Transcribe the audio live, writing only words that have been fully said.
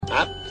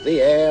the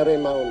airy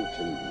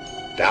mountain,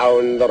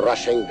 down the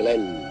rushing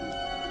glen.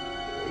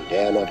 We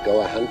dare not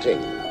go a-hunting,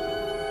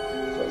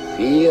 for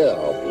fear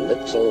of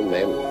little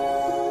men.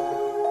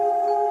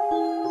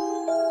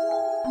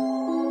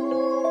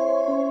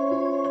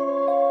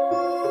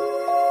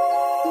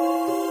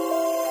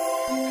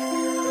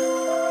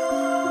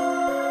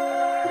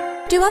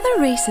 Do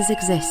other races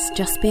exist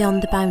just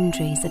beyond the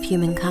boundaries of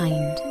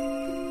humankind?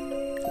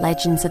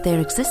 Legends of their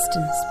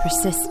existence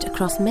persist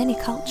across many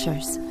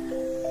cultures.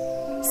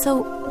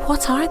 So,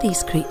 what are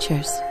these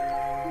creatures?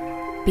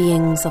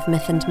 Beings of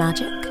myth and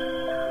magic?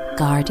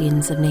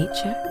 Guardians of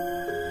nature?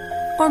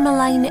 Or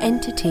malign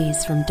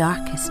entities from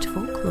darkest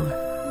folklore?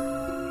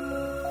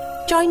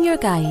 Join your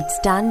guides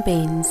Dan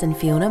Baines and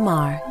Fiona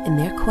Marr in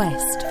their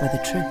quest for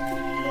the truth.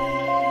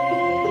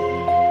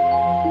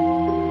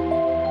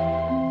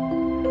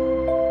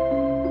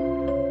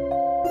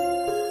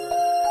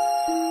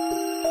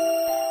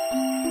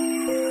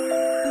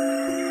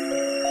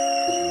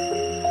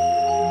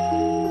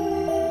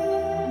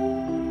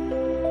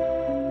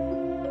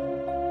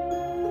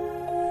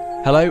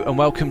 Hello and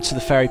welcome to the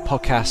Fairy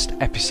Podcast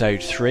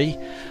episode 3.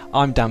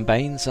 I'm Dan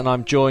Baines and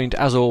I'm joined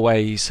as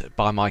always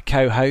by my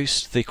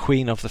co-host, the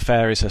Queen of the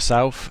Fairies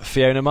herself,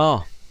 Fiona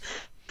Marr.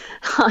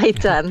 Hi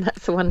Dan,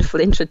 that's a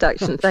wonderful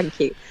introduction, thank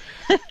you.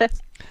 So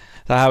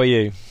how are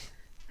you?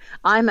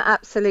 I'm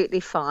absolutely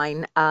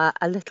fine, a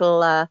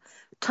little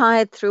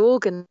tired through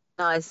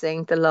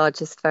organising the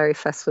largest fairy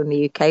festival in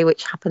the UK,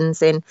 which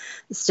happens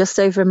it's just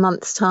over a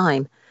month's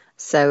time.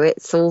 So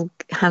it's all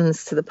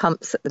hands to the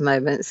pumps at the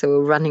moment. So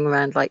we're running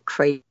around like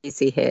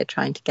crazy here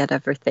trying to get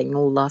everything,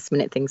 all last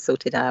minute things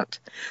sorted out.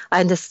 I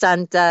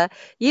understand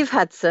you've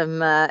had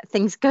some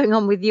things going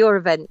on with your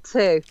event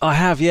too. I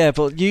have, yeah,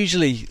 but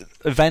usually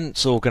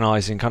events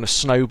organising kind of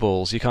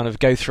snowballs. You kind of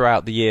go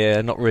throughout the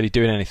year not really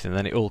doing anything,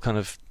 then it all kind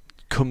of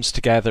comes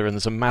together and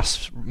there's a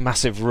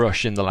massive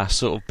rush in the last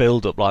sort of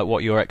build-up, like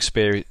what you're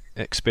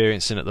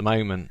experiencing at the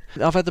moment.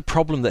 I've had the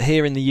problem that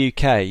here in the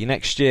UK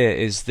next year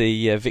is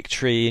the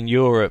Victory in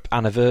Europe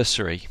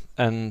anniversary,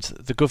 and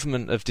the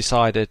government have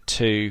decided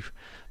to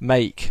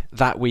make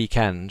that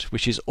weekend,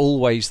 which is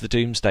always the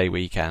Doomsday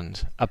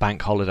weekend, a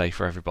bank holiday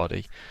for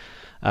everybody.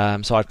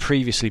 So I'd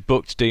previously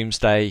booked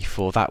Doomsday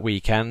for that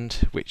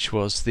weekend, which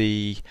was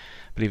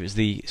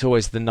it's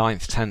always the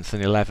 9th, 10th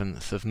and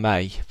 11th of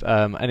May,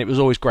 and it was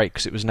always great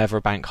because it was never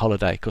a bank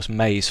holiday, because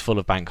May is full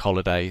of bank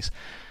holidays.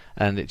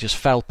 And it just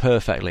fell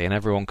perfectly and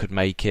everyone could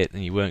make it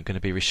and you weren't going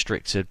to be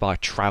restricted by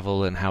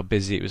travel and how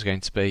busy it was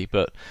going to be.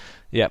 But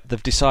yeah,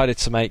 they've decided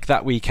to make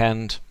that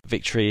weekend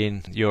Victory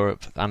in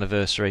Europe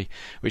anniversary,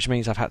 which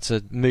means I've had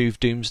to move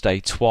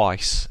Doomsday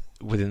twice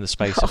within the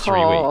space of 3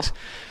 weeks.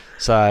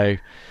 So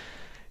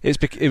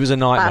it was a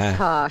nightmare. That's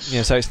harsh.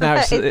 Yeah, so it's now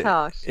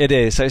harsh. It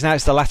is. So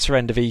it's the latter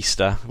end of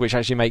Easter, which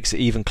actually makes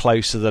it even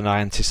closer than I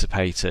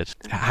anticipated.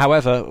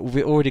 However,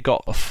 we've already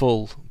got a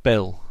full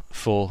bill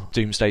for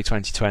Doomsday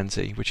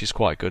 2020, which is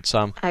quite good.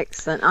 So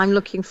excellent. I'm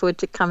looking forward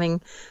to coming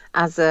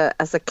as a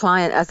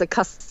client, as a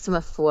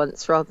customer for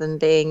once, rather than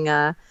being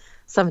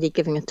somebody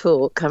giving a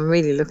talk. I'm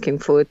really looking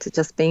forward to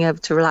just being able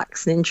to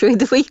relax and enjoy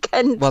the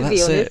weekend. Well, to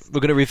that's be it. honest.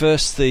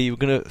 We're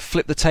going to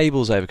flip the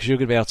tables over because you're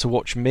going to be able to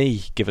watch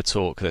me give a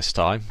talk this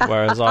time,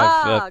 whereas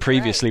I've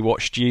previously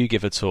watched you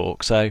give a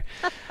talk. So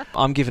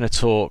I'm giving a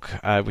talk,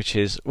 which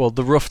is, well,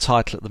 the rough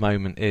title at the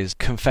moment is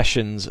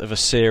Confessions of a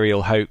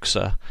Serial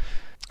Hoaxer.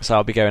 So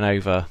I'll be going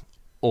over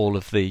all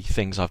of the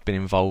things I've been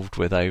involved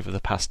with over the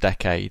past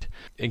decade,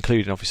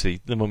 including obviously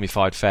the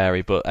mummified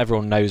fairy, but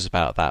everyone knows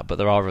about that. But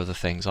there are other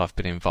things I've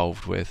been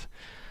involved with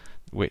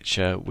which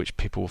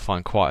people will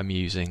find quite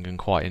amusing and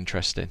quite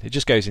interesting. It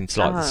just goes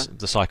into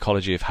the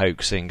psychology of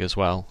hoaxing as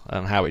well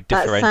and how it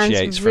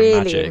differentiates from magic.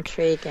 That's really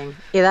intriguing.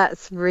 Yeah,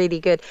 that's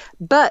really good.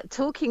 But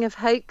talking of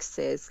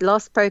hoaxes,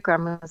 last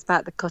programme was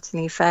about the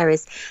Cottingley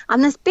Fairies,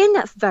 and there's been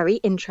a very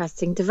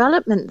interesting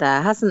development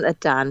there, hasn't there,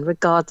 Dan,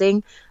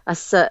 regarding a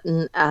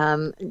certain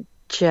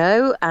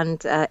Joe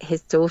and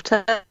his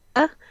daughter.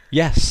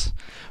 Yes.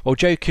 Well,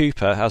 Joe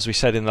Cooper, as we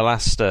said in the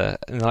last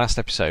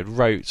episode,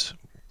 wrote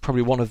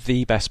probably one of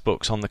the best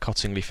books on the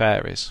Cottingley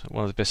Fairies,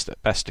 one of the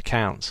best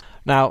accounts.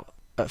 Now,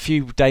 a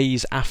few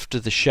days after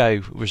the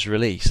show was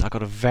released, I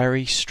got a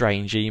very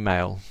strange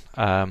email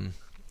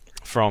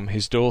from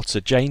his daughter,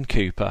 Jane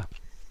Cooper,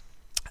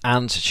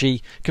 and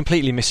she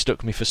completely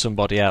mistook me for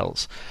somebody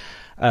else,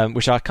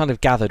 which I kind of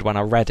gathered when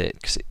I read it,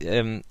 because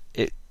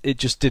it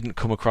just didn't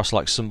come across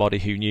like somebody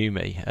who knew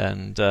me.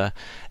 And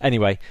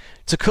anyway,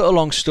 to cut a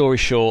long story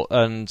short,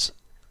 and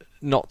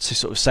not to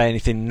sort of say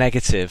anything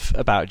negative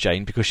about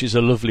Jane because she's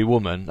a lovely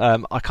woman, I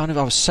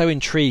was so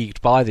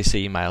intrigued by this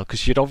email because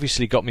she'd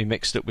obviously got me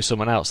mixed up with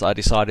someone else that I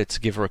decided to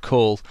give her a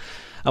call.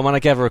 And when I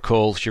gave her a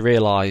call, she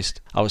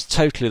realised I was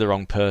totally the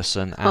wrong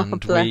person,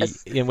 and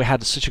we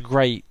had such a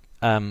great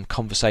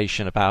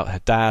conversation about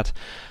her dad,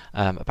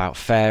 about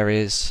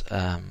fairies,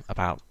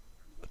 about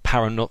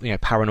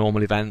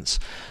paranormal events,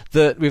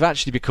 that we've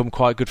actually become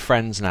quite good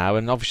friends now.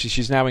 And obviously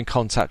she's now in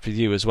contact with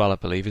you as well, I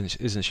believe,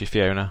 isn't she,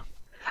 Fiona?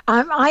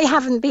 I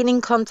haven't been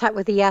in contact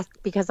with her yet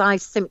because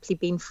I've simply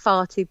been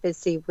far too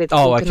busy with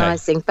Oh,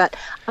 organising. okay. But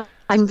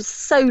I'm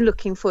so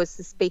looking forward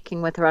to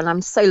speaking with her, and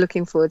I'm so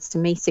looking forward to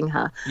meeting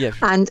her. Yeah.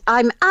 And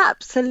I'm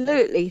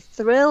absolutely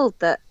thrilled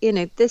that,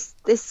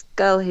 this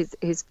girl,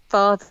 whose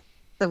father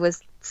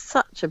was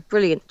such a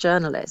brilliant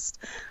journalist,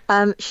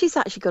 she's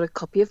actually got a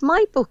copy of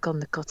my book on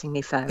the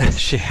Cottingley Fairies.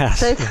 She has.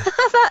 So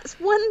that's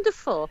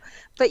wonderful.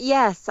 But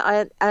yes,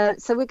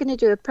 so we're going to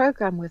do a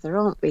programme with her,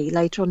 aren't we,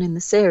 later on in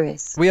the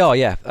series? We are,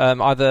 yeah.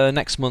 Either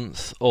next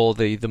month or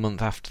the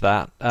month after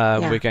that.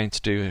 We're going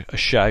to do a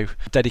show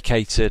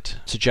dedicated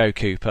to Joe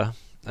Cooper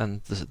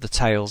and the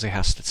tales he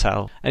has to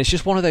tell. And it's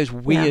just one of those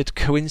weird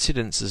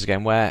coincidences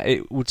again, where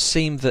it would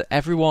seem that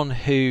everyone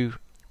who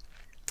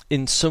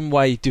in some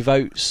way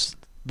devotes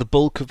the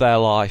bulk of their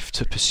life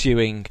to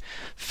pursuing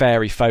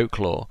fairy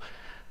folklore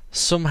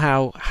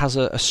somehow has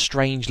a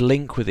strange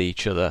link with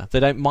each other.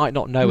 They might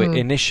not know it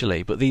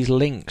initially, but these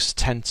links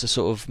tend to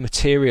sort of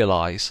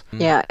materialise.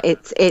 Yeah,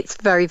 it's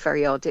very,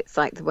 very odd. It's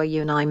like the way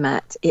you and I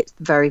met. It's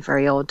very,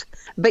 very odd.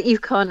 But you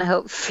can't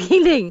help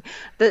feeling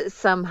that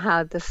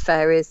somehow the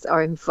fairies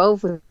are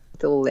involved with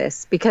all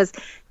this, because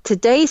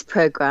today's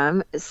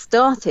programme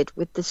started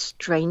with the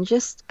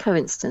strangest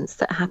coincidence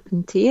that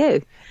happened to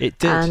you. It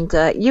did.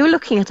 And you were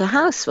looking at a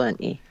house, weren't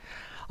you?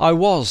 I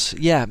was,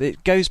 yeah.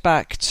 It goes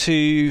back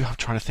to, I'm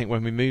trying to think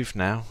when we moved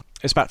now.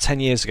 It's about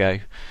 10 years ago.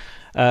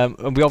 And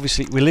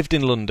we lived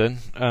in London.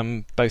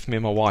 Both me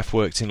and my wife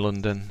worked in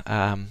London.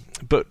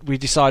 But we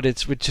just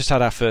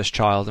had our first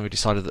child, and we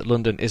decided that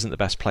London isn't the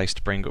best place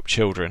to bring up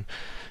children.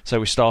 So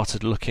we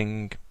started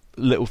looking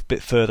a little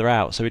bit further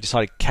out. So we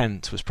decided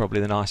Kent was probably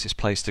the nicest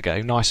place to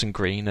go. Nice and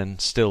green, and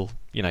still,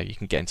 you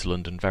can get into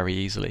London very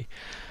easily.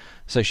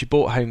 So she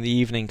brought home the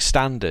Evening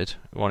Standard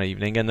one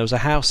evening, and there was a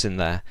house in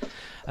there,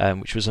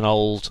 which was an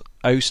old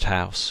oast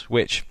house,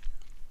 which,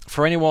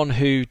 for anyone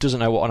who doesn't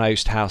know what an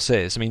oast house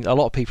is, I mean, a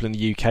lot of people in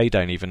the UK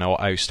don't even know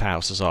what oast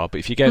houses are, but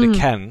if you go to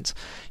Kent,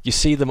 you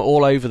see them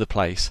all over the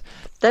place.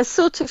 They're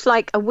sort of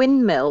like a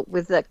windmill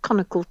with a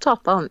conical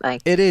top, aren't they?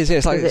 It is, yeah.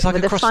 It's like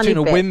a cross between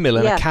a windmill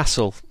and a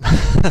castle.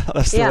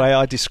 That's the way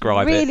I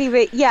describe it.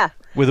 Really, yeah.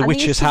 With a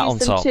witch's hat on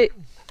top.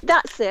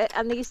 That's it,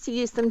 and they used to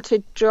use them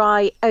to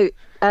dry out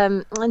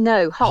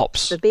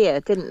hops for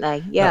beer, didn't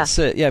they? Yeah. That's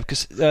it, yeah,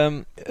 because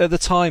at the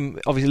time,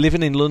 obviously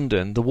living in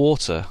London, the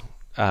water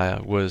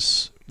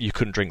was, you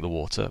couldn't drink the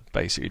water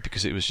basically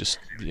because it was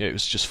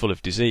just full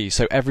of disease.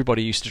 So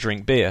everybody used to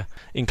drink beer,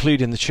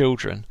 including the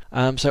children.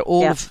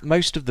 So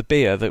most of the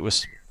beer that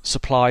was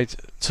supplied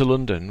to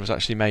London was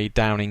actually made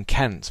down in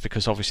Kent,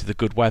 because obviously the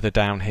good weather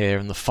down here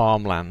and the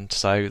farmland.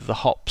 So the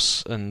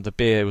hops and the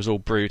beer was all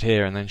brewed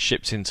here and then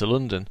shipped into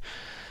London.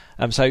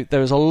 So there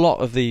was a lot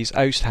of these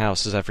oast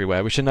houses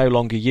everywhere, which are no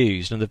longer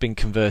used, and they've been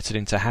converted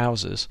into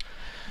houses.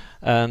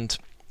 And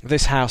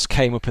this house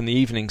came up in the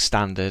Evening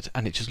Standard,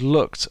 and it just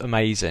looked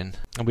amazing,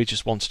 and we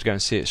just wanted to go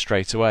and see it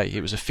straight away.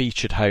 It was a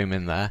featured home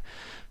in there.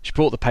 She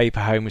brought the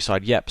paper home, we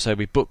said, yep, so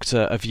we booked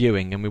a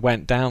viewing, and we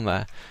went down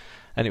there.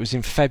 And it was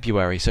in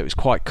February, so it was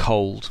quite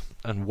cold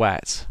and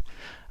wet.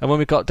 And when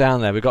we got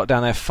down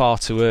there far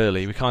too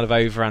early. We kind of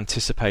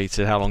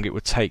over-anticipated how long it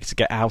would take to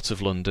get out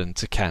of London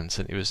to Kent,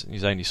 and it was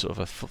only sort of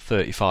a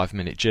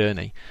 35-minute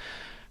journey.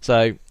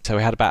 So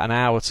we had about an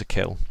hour to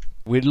kill.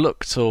 We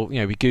looked,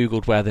 we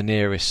Googled where the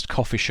nearest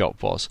coffee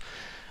shop was,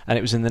 and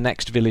it was in the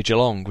next village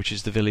along, which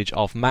is the village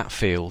of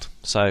Matfield.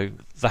 So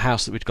the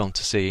house that we'd gone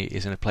to see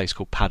is in a place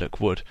called Paddock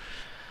Wood.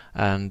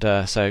 And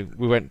so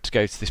we went to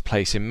go to this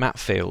place in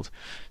Matfield.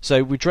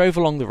 So we drove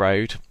along the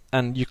road,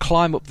 and you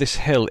climb up this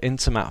hill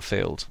into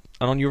Matfield,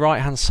 and on your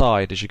right hand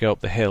side as you go up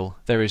the hill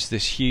there is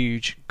this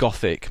huge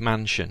Gothic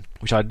mansion,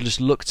 which I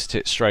just looked at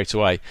it straight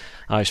away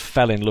and I just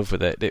fell in love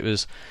with it. It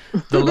was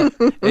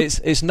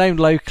it's known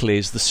locally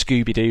as the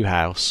Scooby-Doo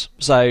house,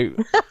 so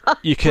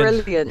you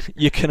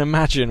can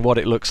imagine what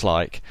it looks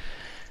like.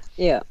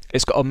 Yeah,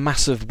 it's got a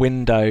massive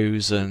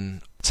windows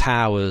and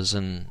towers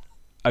and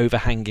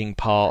overhanging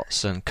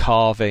parts and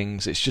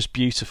carvings. It's just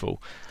beautiful.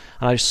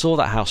 And I saw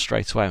that house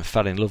straight away and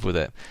fell in love with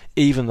it.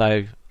 Even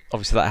though,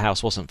 obviously, that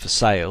house wasn't for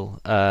sale,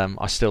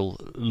 I still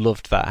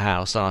loved that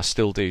house, and I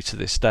still do to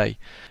this day.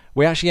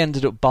 We actually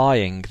ended up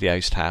buying the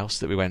oast house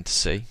that we went to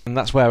see, and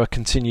that's where I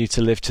continue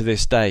to live to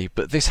this day.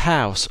 But this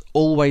house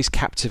always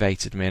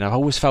captivated me, and I've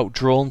always felt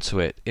drawn to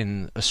it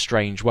in a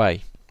strange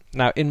way.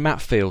 Now, in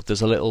Matfield,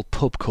 there's a little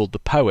pub called The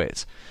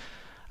Poet,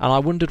 and I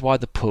wondered why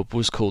the pub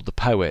was called The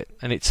Poet.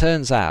 And it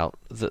turns out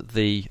that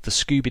the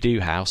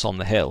Scooby-Doo house on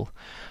the hill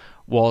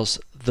was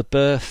the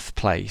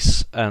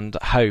birthplace and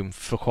home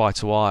for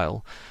quite a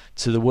while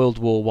to the World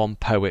War I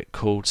poet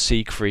called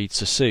Siegfried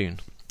Sassoon,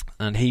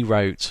 and he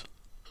wrote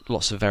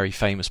lots of very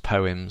famous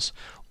poems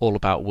all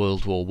about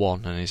World War I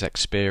and his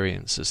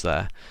experiences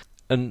there.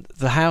 And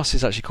the house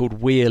is actually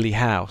called Wearley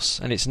House,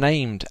 and it's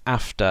named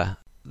after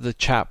the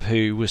chap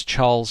who was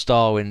Charles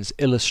Darwin's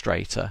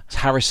illustrator,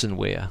 Harrison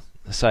Weir.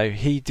 So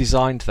he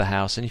designed the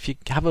house, and if you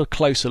have a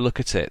closer look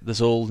at it,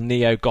 there's all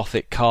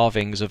neo-Gothic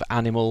carvings of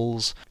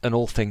animals and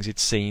all things he'd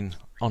seen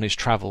on his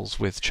travels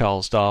with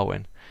Charles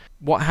Darwin.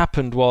 What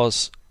happened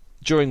was,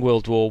 during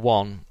World War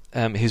One,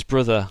 his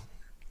brother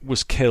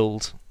was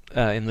killed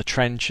in the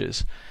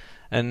trenches,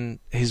 and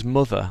his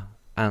mother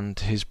and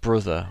his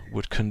brother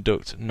would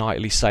conduct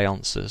nightly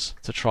seances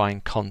to try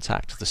and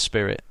contact the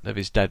spirit of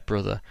his dead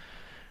brother,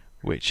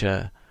 which,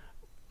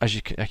 as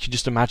you can, I can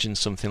just imagine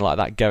something like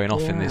that going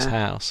off in this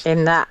house.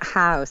 In that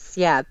house,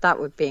 yeah, that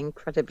would be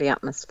incredibly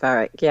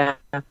atmospheric. Yeah,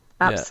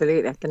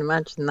 absolutely, I can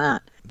imagine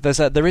that.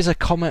 There is a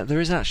comment.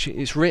 There is actually,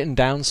 it's written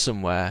down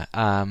somewhere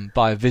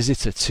by a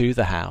visitor to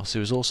the house, who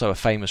was also a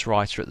famous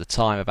writer at the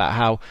time, about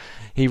how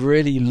he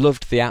really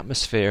loved the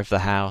atmosphere of the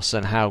house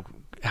and how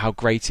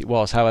great it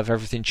was. However,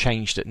 everything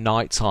changed at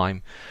night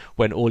time,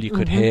 when all you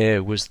could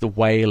hear was the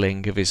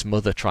wailing of his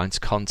mother trying to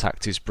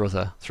contact his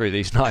brother through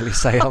these nightly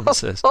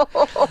seances.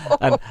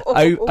 And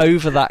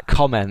over that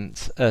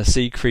comment,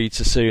 Siegfried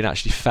Sassoon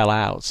actually fell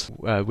out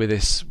with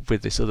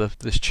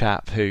this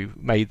chap who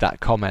made that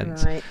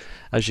comment, Right.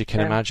 as you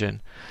can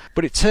imagine.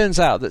 But it turns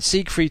out that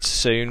Siegfried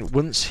Sassoon,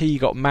 once he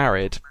got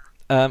married,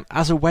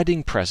 as a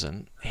wedding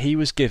present, he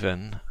was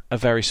given a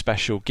very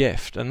special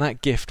gift, and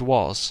that gift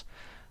was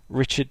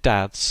Richard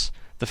Dadd's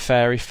The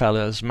Fairy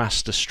Feller's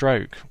Master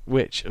Stroke,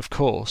 which, of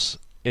course,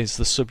 is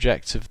the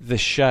subject of this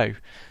show.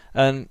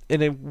 And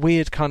in a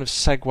weird kind of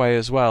segue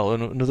as well,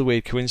 and another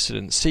weird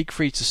coincidence,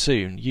 Siegfried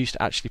Sassoon used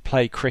to actually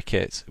play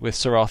cricket with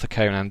Sir Arthur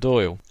Conan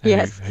Doyle,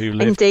 who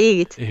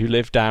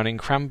lived down in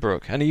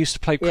Cranbrook, and he used to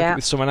play cricket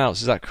with someone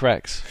else. Is that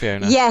correct,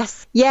 Fiona?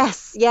 Yes,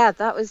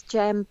 that was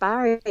Jim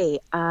Barrie,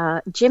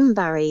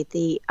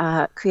 the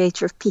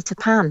creator of Peter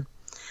Pan.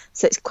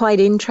 So it's quite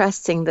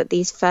interesting that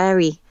these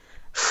fairy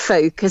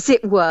folk, as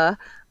it were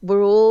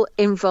all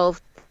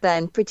involved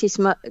then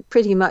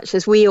pretty much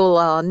as we all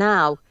are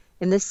now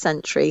in this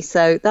century.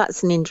 So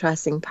that's an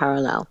interesting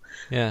parallel.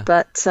 Yeah.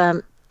 But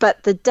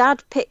the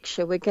dad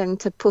picture we're going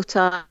to put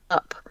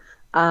up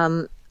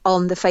on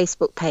the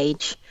Facebook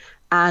page,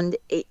 and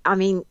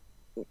do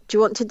you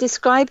want to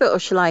describe it, or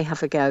shall I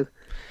have a go?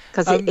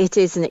 Because it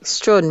is an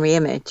extraordinary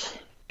image.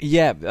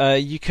 Yeah,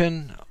 you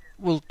can.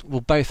 We'll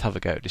both have a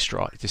go at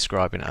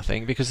describing it, I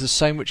think, because there's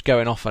so much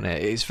going off on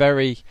it. It's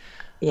very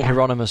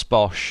Hieronymus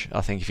Bosch, I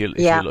think, if you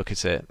look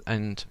at it.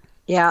 And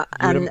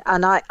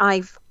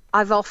I've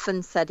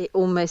often said it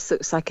almost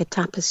looks like a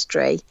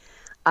tapestry.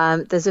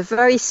 There's a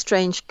very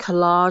strange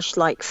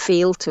collage-like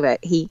feel to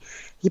it. He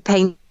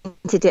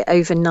painted it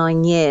over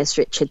 9 years,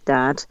 Richard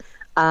Dadd,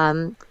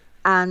 and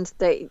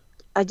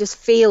I just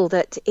feel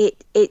that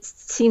it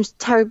seems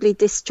terribly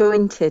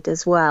disjointed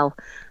as well.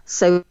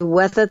 So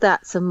whether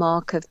that's a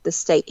mark of the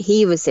state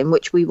he was in,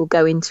 which we will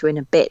go into in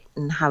a bit,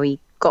 and how he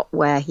got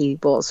where he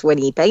was when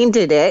he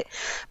painted it,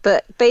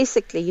 but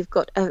basically you've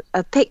got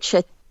a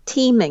picture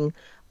teeming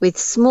with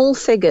small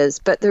figures,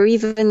 but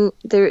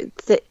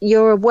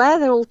you're aware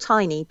they're all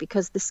tiny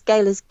because the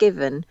scale is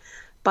given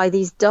by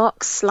these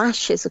dark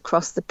slashes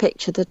across the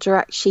picture that are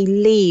actually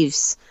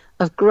leaves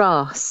of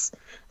grass.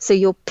 So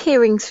you're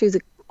peering through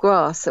the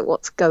grass at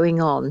what's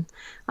going on,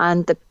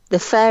 and the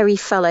fairy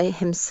fellow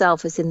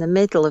himself is in the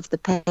middle of the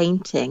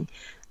painting,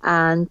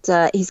 and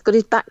he's got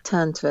his back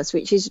turned to us,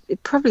 which is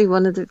probably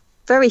one of the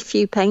very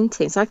few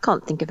paintings, I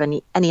can't think of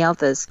any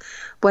others,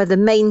 where the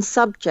main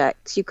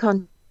subject, you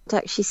can't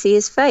actually see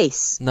his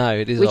face. No,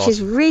 it is which odd.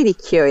 Is really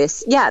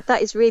curious. Yeah,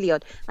 that is really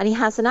odd. And he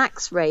has an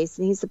axe raised,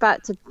 and he's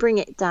about to bring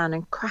it down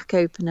and crack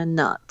open a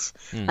nut,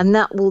 and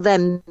that will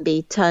then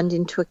be turned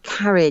into a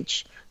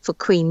carriage for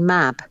Queen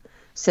Mab.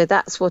 So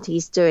that's what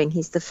he's doing.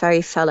 He's the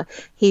fairy fella.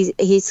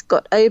 He's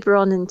got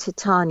Oberon and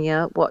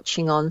Titania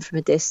watching on from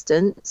a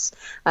distance.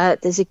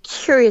 There's a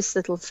curious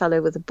little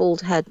fellow with a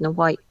bald head and a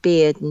white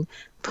beard and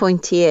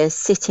pointy ears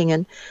sitting,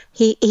 and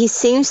he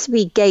seems to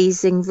be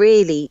gazing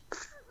really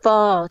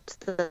far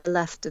to the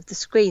left of the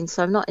screen.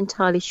 So I'm not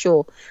entirely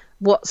sure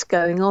what's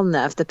going on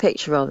there, of the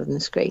picture rather than the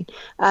screen.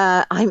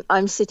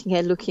 I'm sitting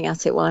here looking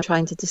at it while I'm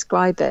trying to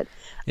describe it.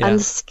 Yeah. And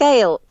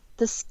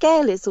the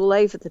scale is all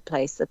over the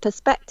place. The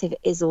perspective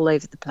is all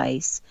over the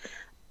place.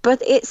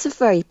 But it's a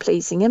very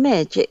pleasing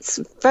image. It's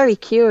very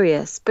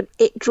curious, but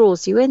it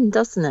draws you in,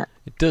 doesn't it?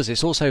 It does.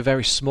 It's also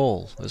very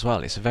small as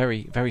well. It's a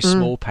very, very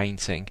small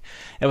painting.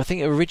 And I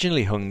think it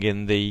originally hung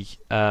in the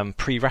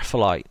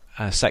pre-Raphaelite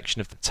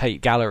section of the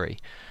Tate Gallery.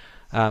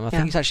 I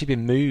think it's actually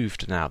been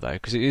moved now, though,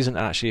 because it isn't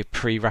actually a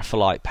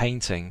pre-Raphaelite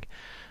painting.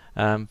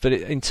 But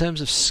in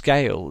terms of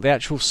scale, the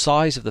actual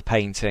size of the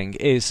painting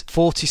is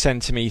 40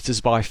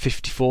 centimetres by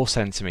 54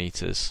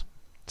 centimetres.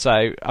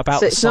 So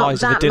about the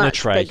size of a dinner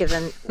tray.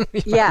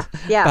 Yeah.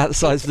 About the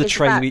size of the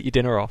tray you eat your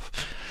dinner off.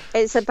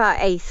 It's about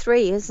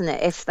A3, isn't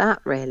it? If that,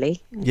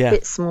 really. Yeah. A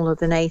bit smaller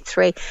than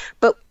A3.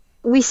 But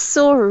we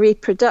saw a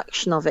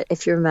reproduction of it,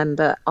 if you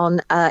remember,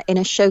 in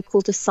a show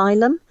called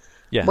Asylum.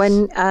 Yes.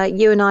 When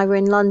you and I were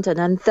in London,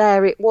 and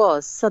there it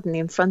was suddenly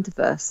in front of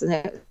us, and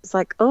it was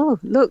like, oh,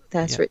 look,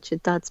 there's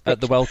Richard Dadd's picture.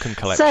 At the Welcome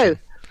Collection.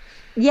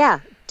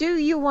 So, do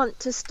you want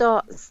to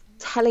start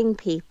telling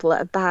people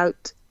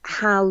about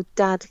how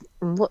Dadd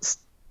and what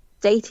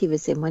state he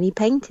was in when he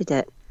painted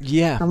it?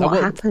 Yeah. And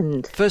what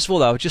happened? First of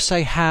all, I would just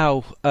say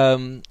how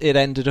it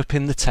ended up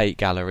in the Tate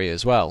Gallery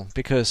as well,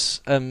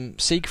 because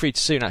Siegfried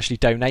Sassoon actually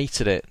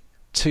donated it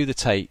to the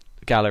Tate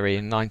Gallery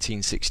in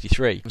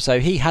 1963. So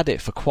he had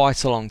it for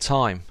quite a long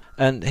time,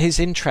 and his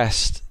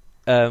interest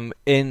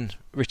in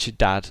Richard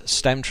Dadd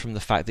stemmed from the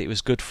fact that he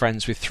was good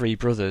friends with three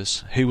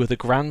brothers who were the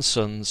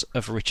grandsons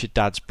of Richard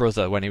Dadd's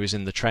brother when he was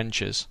in the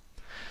trenches.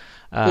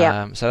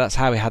 So that's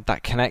how he had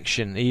that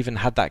connection. He even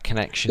had that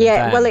connection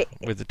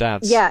with the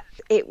Dadds. Yeah,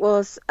 it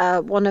was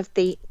one of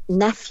the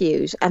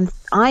nephews, and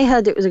I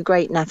heard it was a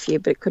great nephew,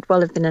 but it could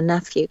well have been a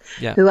nephew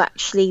who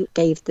actually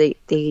gave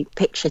the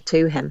picture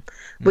to him,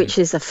 which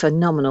is a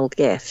phenomenal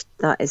gift.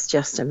 That is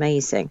just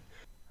amazing.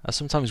 I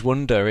sometimes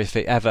wonder if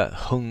it ever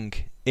hung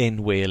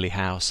in Wearley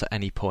House at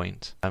any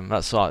point.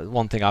 That's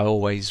one thing I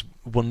always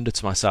wonder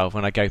to myself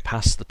when I go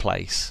past the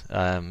place,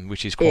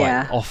 which is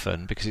quite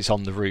often because it's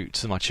on the route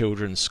to my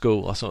children's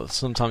school. I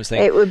sometimes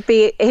think it would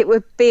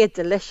be a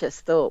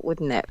delicious thought,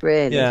 wouldn't it?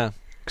 Really? Yeah.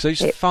 Because I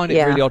just find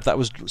it really odd that I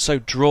was so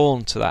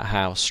drawn to that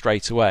house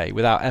straight away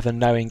without ever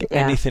knowing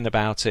anything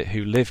about it,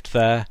 who lived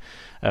there,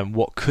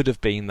 what could have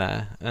been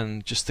there,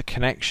 and just the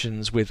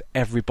connections with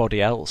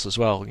everybody else as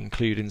well,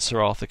 including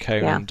Sir Arthur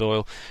Conan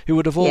Doyle, who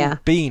would have all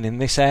been in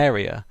this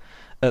area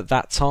at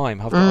that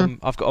time.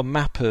 I've got a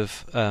map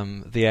of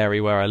the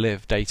area where I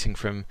live dating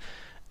from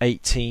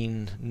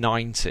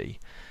 1890,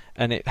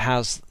 and it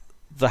has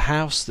the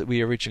house that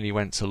we originally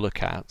went to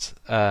look at,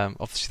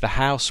 obviously the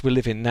house we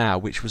live in now,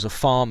 which was a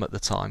farm at the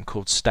time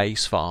called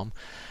Stace Farm,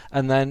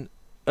 and then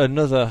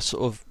another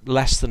sort of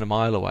less than a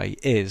mile away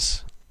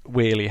is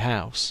Wearley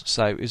House.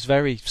 So it was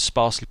very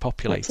sparsely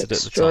populated at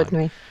the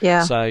time.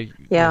 Yeah. So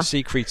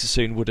Siegfried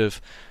Sassoon would have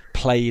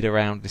played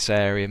around this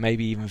area,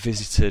 maybe even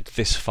visited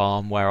this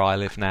farm where I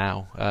live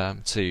now,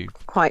 to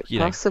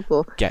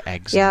possible get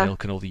eggs and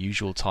milk and all the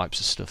usual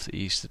types of stuff that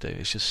he used to do.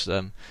 It's just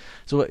so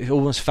it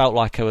almost felt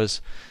like I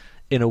was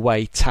in a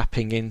way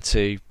tapping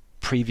into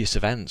previous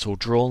events or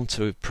drawn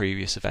to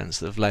previous events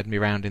that have led me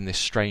around in this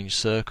strange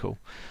circle.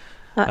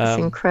 That's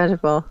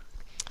incredible.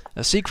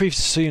 Siegfried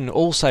Sassoon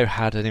also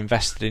had an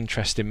invested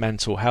interest in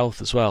mental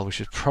health as well, which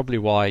is probably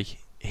why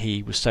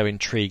he was so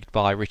intrigued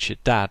by Richard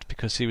Dadd,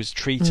 because he was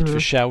treated for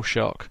shell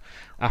shock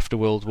after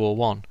World War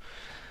One.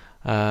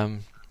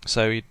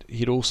 So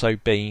he'd also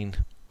been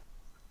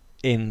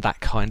in that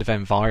kind of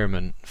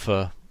environment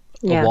for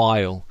a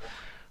while,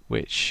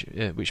 which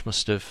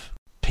must have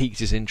piqued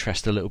his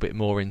interest a little bit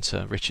more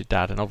into Richard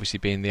Dadd, and obviously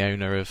being the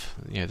owner of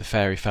the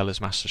Fairy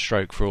Fellas Master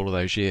Stroke for all of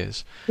those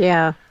years.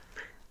 Yeah.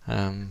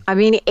 I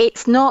mean,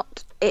 it's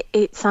not.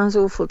 It sounds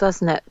awful,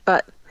 doesn't it?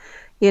 But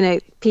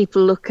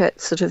people look at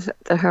sort of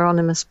the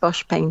Hieronymus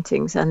Bosch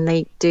paintings, and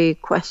they do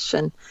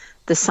question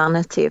the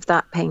sanity of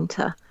that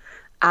painter.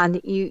 And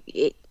you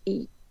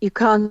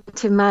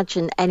can't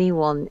imagine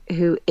anyone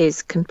who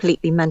is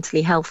completely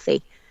mentally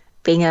healthy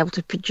being able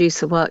to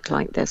produce a work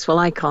like this. Well,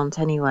 I can't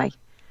anyway.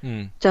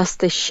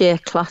 Just the sheer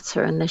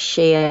clutter and the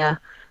sheer,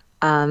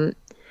 the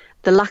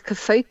lack of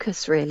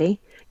focus, really.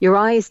 Your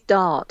eyes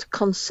dart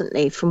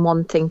constantly from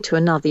one thing to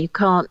another. You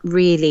can't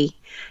really,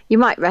 you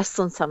might rest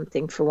on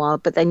something for a while,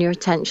 but then your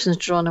attention's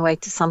drawn away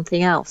to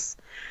something else.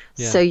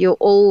 Yeah. So you're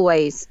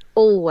always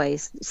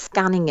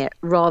scanning it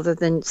rather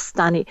than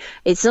standing.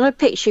 It's not a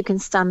picture you can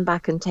stand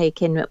back and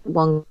take in at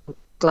one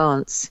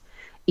glance.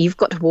 You've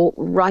got to walk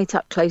right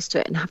up close to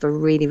it and have a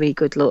really, really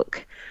good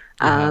look.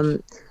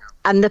 And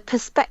the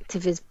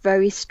perspective is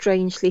very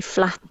strangely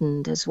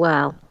flattened as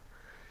well,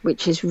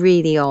 which is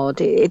really odd.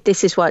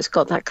 This is why it's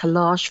got that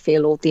collage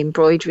feel or the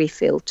embroidery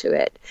feel to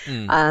it.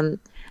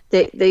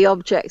 The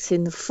objects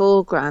in the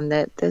foreground,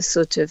 they're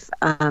sort of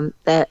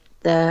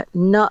they're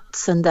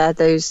nuts, and they're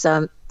those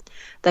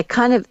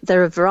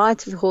they're a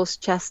variety of horse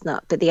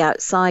chestnut, but the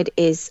outside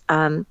is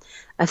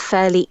a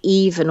fairly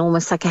even,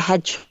 almost like a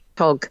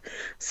hedgehog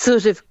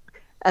sort of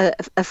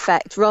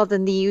effect, rather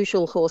than the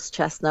usual horse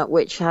chestnut,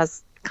 which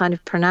has kind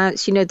of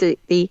pronounced,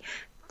 the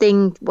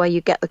thing where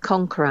you get the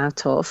conker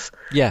out of.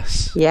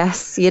 Yes.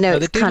 They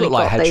do look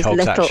like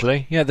hedgehogs,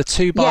 actually. Yeah, the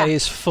two by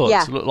his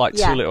foot look like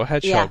two little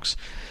hedgehogs.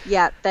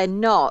 Yeah, they're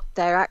not.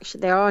 There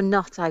are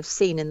not I've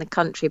seen in the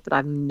country, but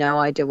I've no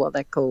idea what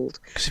they're called.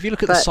 Because if you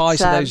look at the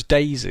size of those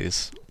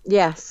daisies, which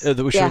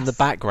are in the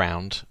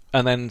background,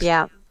 and then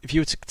if you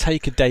were to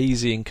take a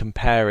daisy and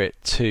compare it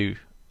to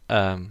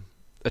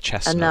a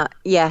chestnut,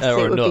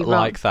 or a nut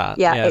like that,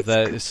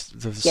 the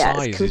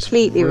size completely is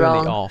really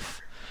wrong. Off.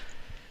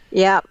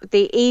 Yeah,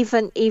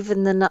 even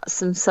the nuts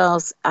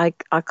themselves, I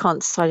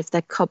can't decide if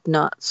they're cob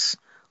nuts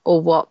or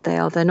what they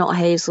are. They're not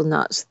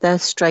hazelnuts. They're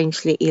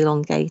strangely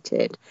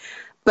elongated.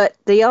 But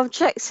the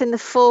objects in the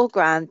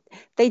foreground,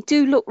 they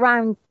do look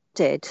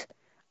rounded,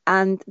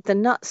 and the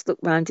nuts look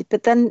rounded.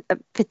 But then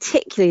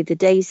particularly the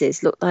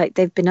daisies look like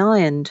they've been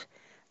ironed.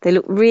 They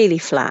look really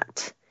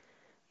flat.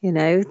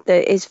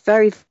 It's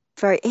very,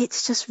 very,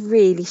 it's just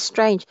really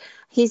strange.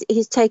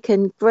 He's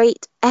taken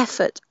great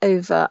effort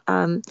over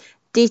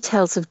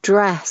details of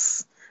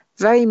dress,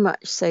 very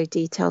much so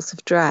details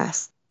of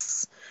dress.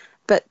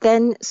 But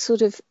then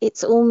sort of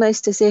it's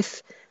almost as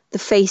if the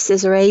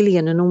faces are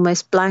alien and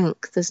almost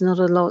blank. There's not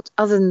a lot,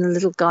 other than the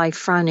little guy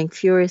frowning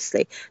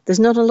furiously, there's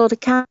not a lot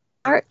of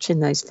character in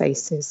those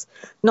faces.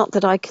 Not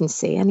that I can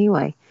see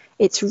anyway.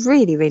 It's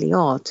really, really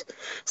odd.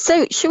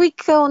 So shall we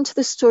go on to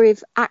the story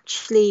of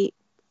actually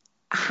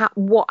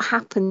what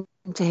happened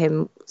to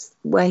him,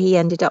 where he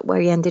ended up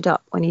when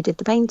he did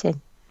the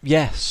painting?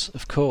 Yes,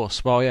 of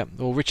course. Well, yeah.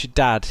 Well, Richard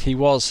Dadd, he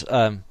was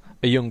a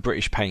young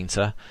British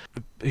painter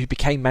who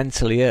became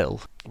mentally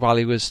ill while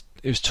he was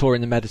touring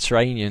the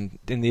Mediterranean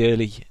in the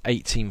early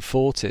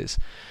 1840s,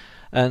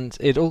 and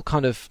it all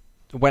kind of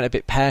went a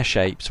bit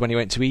pear-shaped when he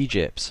went to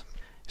Egypt.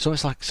 It's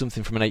almost like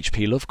something from an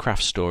H.P.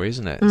 Lovecraft story,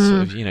 isn't it?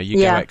 Sort of, you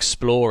go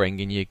exploring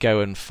and you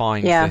go and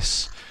find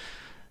this,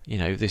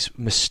 this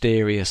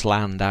mysterious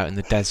land out in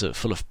the desert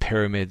full of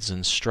pyramids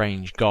and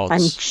strange gods.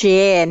 And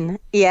gin,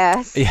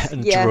 yes. Yeah,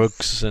 and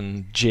drugs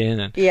and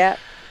gin.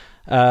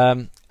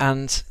 And,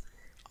 and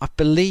I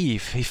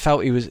believe he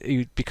felt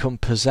he'd become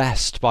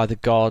possessed by the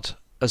god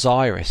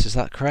Osiris. Is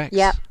that correct?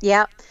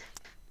 Yeah.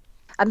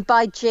 And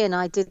by gin,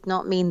 I did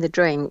not mean the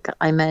drink.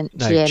 I meant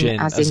gin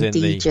as in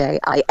DJ.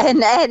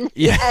 I-N-N.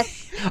 Yeah.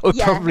 Yes. Or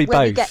probably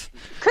both.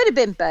 Could have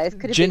been both.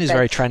 Gin is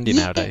very trendy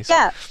nowadays.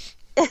 Yeah.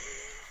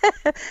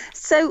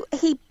 So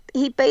he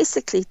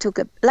basically took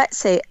let's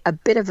say a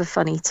bit of a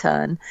funny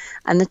turn,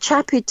 and the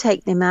chap who'd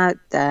taken him out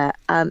there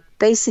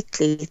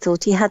basically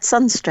thought he had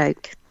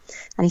sunstroke,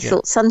 and he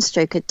thought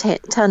sunstroke had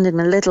turned him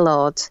a little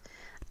odd,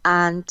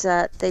 and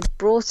they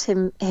brought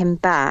him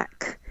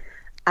back.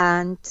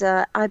 And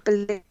I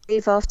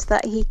believe after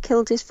that he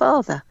killed his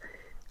father.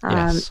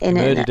 Yes, he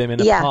murdered him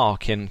in a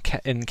park in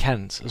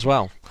Kent as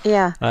well.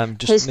 Yeah,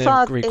 just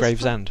near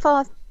Gravesend.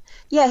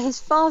 His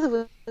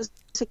father was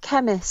a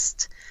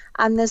chemist,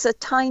 and there's a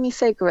tiny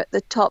figure at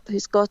the top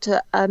who's got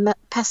a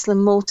pestle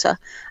and mortar,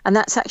 and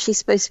that's actually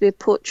supposed to be a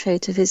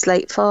portrait of his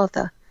late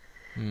father.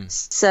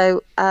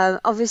 So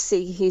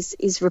obviously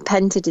he's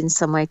repented in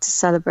some way to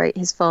celebrate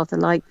his father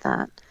like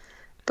that.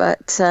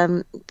 But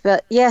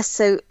yeah,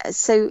 so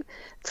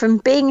from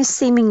being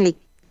seemingly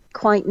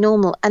quite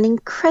normal and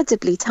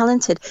incredibly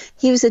talented,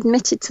 he was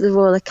admitted to the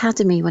Royal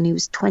Academy when he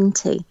was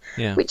 20,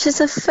 which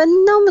is a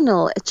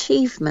phenomenal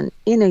achievement.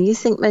 You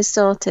think most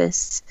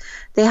artists,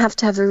 they have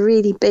to have a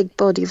really big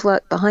body of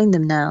work behind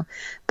them now,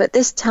 but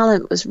this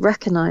talent was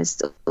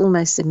recognised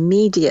almost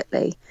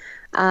immediately,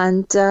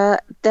 and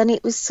then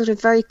it was sort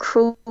of very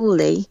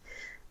cruelly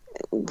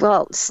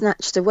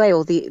snatched away,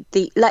 or the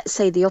let's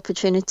say the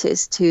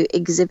opportunities to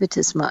exhibit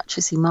as much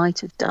as he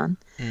might have done.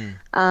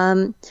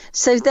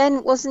 So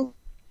then wasn't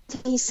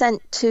he sent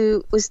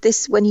to, was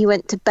this when he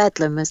went to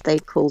Bedlam, as they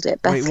called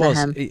it,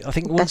 Bethlehem? It was. I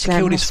think once he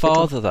killed his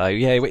father, though,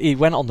 he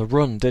went on the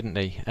run, didn't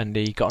he? And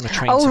he got on a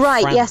train to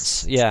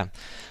France. Yes.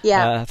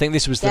 I think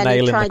this was the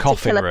nail in the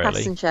coffin, really.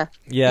 Passenger.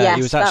 Yeah,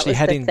 he was actually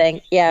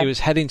heading. Yeah. He was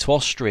heading to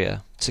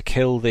Austria to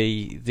kill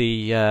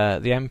the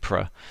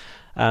emperor.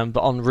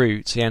 But en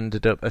route, he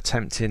ended up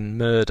attempting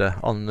murder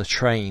on the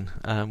train,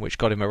 which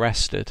got him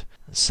arrested,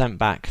 sent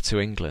back to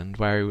England,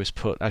 where he was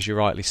put, as you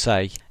rightly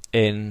say,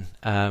 in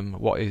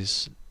what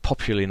is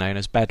popularly known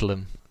as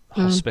Bedlam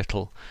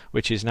Hospital,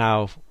 which is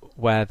now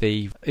where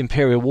the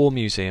Imperial War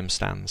Museum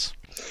stands.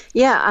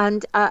 Yeah,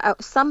 and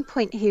at some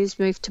point he was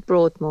moved to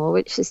Broadmoor,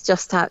 which is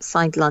just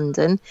outside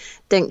London.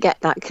 Don't get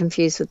that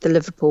confused with the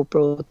Liverpool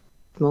Broadmoor,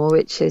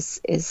 which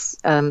is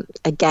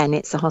again,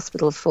 it's a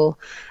hospital for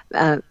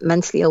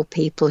mentally ill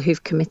people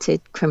who've committed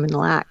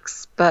criminal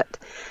acts. But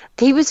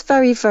he was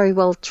very, very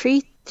well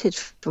treated,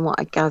 from what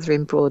I gather,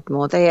 in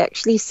Broadmoor. They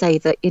actually say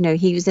that,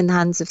 he was in the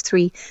hands of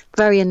 3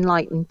 very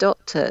enlightened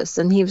doctors,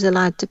 and he was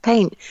allowed to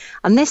paint.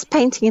 And this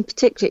painting in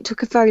particular, it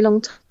took a very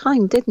long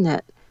time, didn't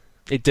it?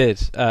 It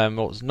did. It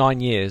was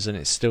 9 years, and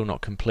it's still not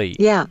complete.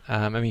 Yeah.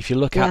 If you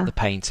look at the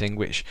painting,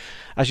 which,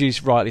 as you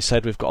rightly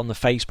said, we've got on the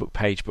Facebook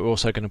page, but we're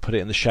also going to put it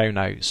in the show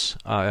notes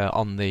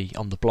on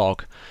the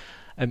blog.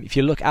 If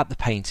you look at the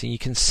painting, you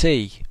can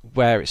see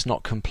where it's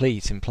not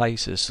complete in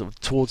places. Sort of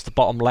towards the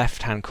bottom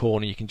left-hand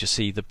corner, you can just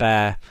see the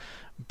bare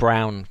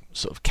brown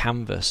sort of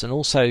canvas, and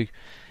also,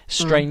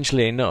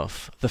 strangely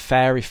enough, the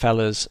fairy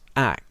fella's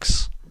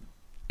axe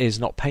is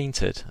not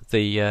painted.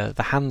 The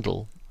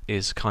handle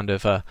is kind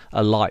of a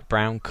light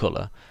brown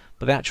colour,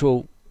 but the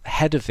actual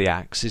head of the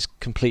axe is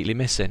completely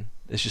missing.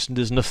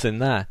 There's nothing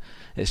there.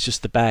 It's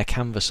just the bare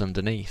canvas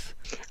underneath.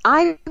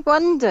 I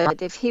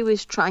wondered if he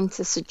was trying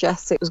to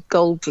suggest it was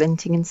gold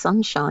glinting in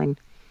sunshine,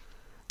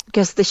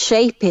 because the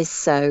shape is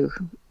so.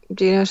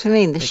 Do you know what I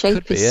mean? The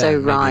shape is so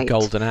right. Maybe a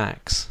golden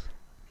axe.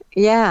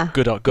 Yeah.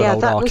 Good old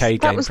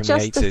arcade game from the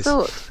 80s. That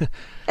was just a thought.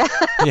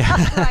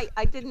 Yeah. Right,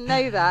 I didn't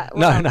know that.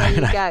 Well, no. There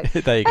you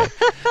go. There you go.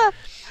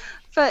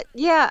 But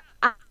yeah,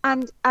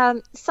 and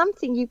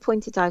something you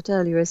pointed out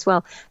earlier as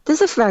well,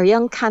 there's a very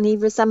uncanny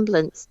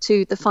resemblance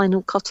to the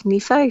final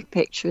Cottingley Ferry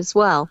picture as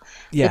well.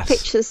 Yes. The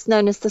picture's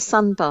known as the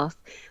Sunbath.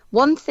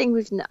 One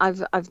thing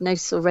I've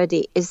noticed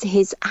already is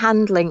his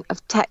handling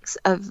of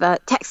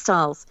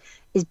textiles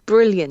is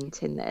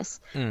brilliant in this.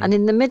 And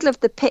in the middle of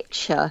the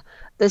picture,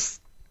 there's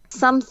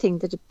something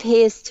that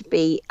appears to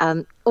be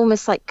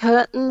almost like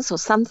curtains or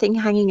something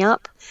hanging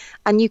up,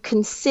 and you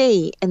can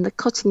see in the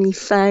Cottingley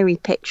Fairy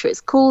picture,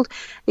 it's called,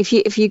 if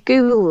you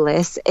Google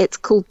this, it's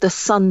called the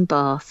sun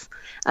bath,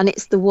 and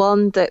it's the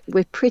one that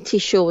we're pretty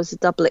sure was a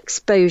double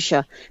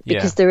exposure,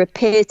 because there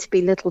appear to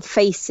be little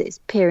faces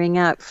peering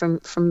out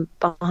from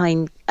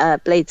behind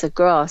blades of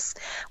grass.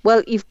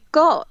 Well, you've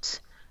got,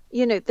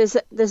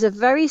 there's a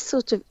very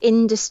sort of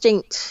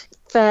indistinct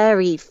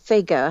fairy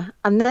figure,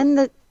 and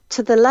then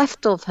to the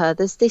left of her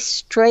there's this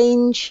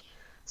strange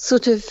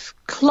sort of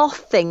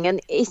cloth thing, and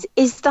is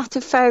that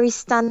a fairy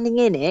standing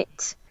in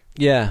it?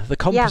 Yeah, the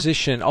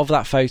composition of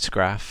that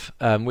photograph,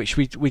 which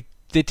we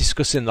did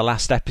discuss in the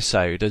last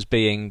episode as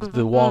being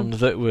the one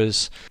that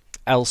was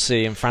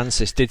Elsie and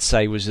Francis did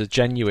say was a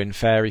genuine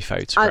fairy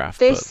photograph.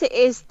 This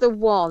is the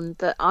one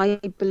that I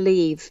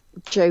believe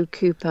Joe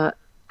Cooper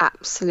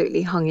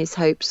absolutely hung his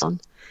hopes on.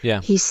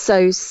 Yeah, he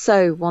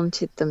so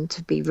wanted them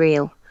to be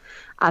real.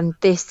 And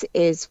this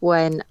is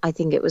when I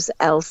think it was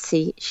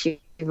Elsie, she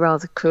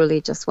rather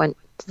cruelly just went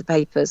to the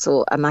papers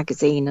or a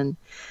magazine and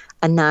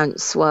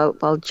announced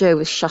while Joe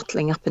was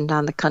shuttling up and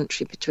down the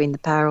country between the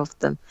pair of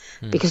them,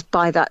 because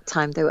by that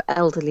time they were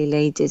elderly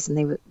ladies and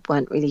they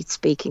weren't really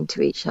speaking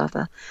to each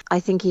other. I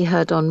think he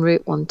heard en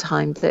route one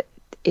time that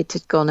it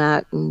had gone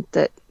out and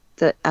that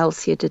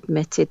Elsie had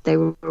admitted they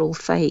were all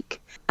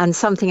fake. And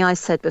something I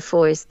said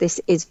before is this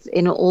is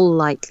in all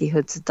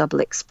likelihood a double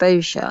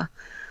exposure,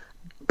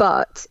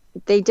 but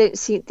these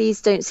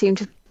don't seem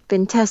to have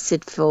been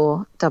tested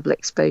for double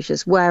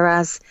exposures,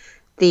 whereas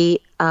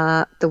the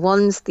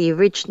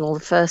original, the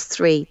first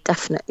three,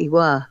 definitely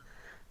were,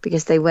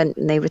 because they went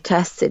and they were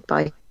tested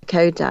by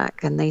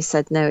Kodak and they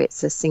said no,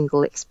 it's a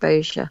single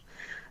exposure.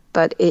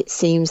 But it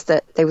seems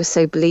that they were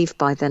so believed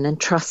by then and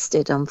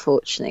trusted,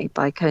 unfortunately,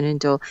 by Conan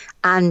Doyle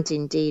and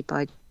indeed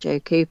by Joe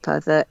Cooper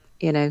that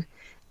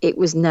it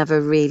was never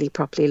really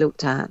properly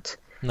looked at.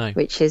 No.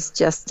 Which is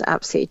just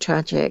absolutely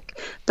tragic.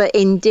 But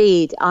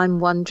indeed, I'm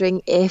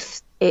wondering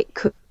if it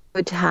could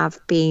have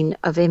been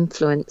of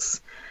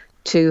influence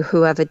to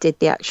whoever did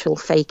the actual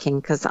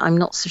faking, because I'm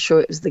not so sure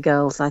it was the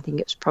girls. I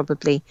think it was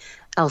probably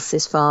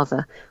Elsie's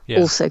father,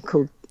 also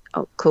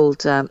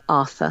called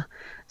Arthur.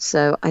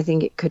 So I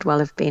think it could well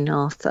have been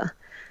Arthur.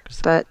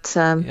 But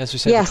as we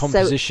said, the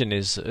composition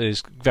is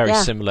very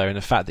similar in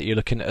the fact that you're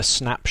looking at a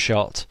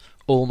snapshot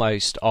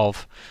almost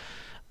of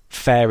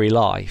fairy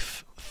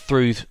life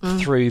through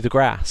the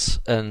grass,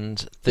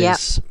 and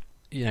there's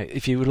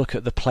if you look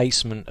at the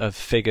placement of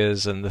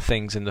figures and the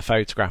things in the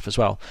photograph as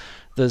well,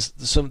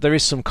 there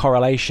is some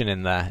correlation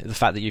in there. The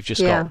fact that you've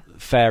just got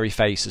fairy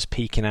faces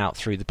peeking out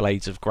through the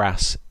blades of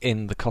grass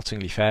in the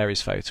Cottingley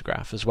Fairies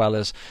photograph, as well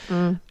as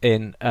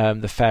in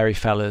the Fairy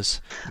Fella's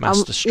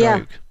Master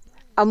Stroke.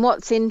 And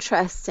what's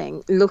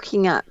interesting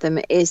looking at them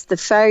is the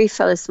Fairy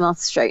Fella's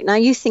Master Stroke. Now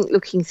you think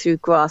looking through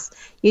grass,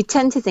 you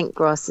tend to think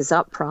grass is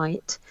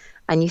upright.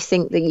 And you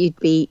think that you'd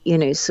be,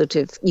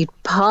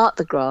 you'd part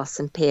the grass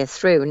and peer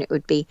through, and it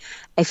would be,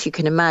 if you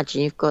can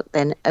imagine, you've got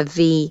then a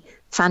V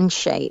fan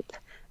shape,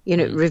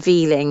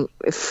 revealing,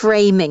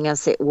 framing,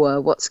 as it were,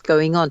 what's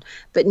going on.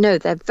 But no,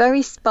 they're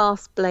very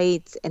sparse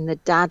blades in the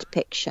dad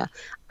picture,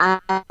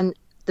 and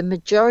the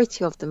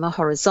majority of them are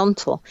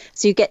horizontal.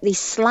 So you get these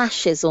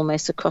slashes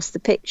almost across the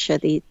picture,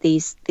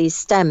 these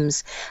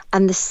stems,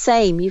 and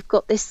you've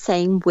got this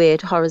same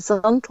weird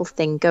horizontal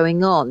thing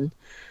going on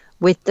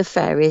with the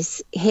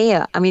fairies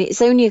here. I mean,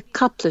 it's only a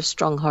couple of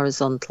strong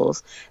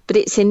horizontals, but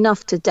it's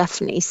enough to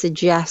definitely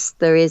suggest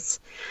there's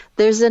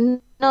a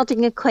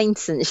nodding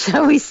acquaintance,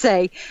 shall we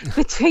say,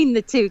 between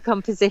the two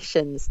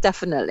compositions.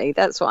 Definitely,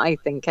 that's what I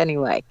think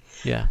anyway.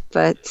 Yeah.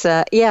 But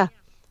so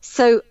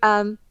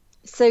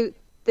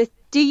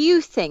do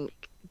you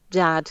think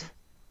Dad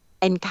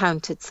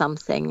encountered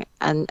something,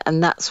 and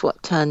that's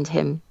what turned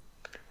him?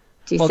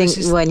 Do you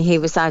think when he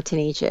was out in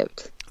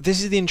Egypt?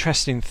 This is the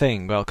interesting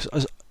thing. Well,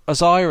 because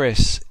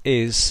Osiris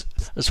is,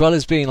 as well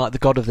as being like the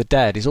god of the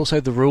dead, is also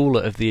the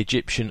ruler of the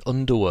Egyptian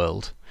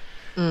underworld.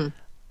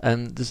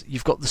 And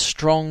you've got the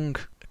strong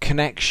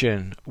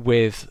connection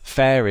with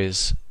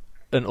fairies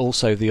and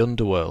also the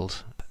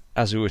underworld,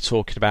 as we were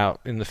talking about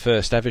in the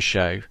first ever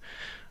show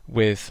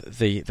with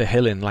the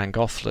hill in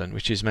Llangollen,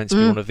 which is meant to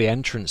be one of the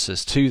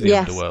entrances to the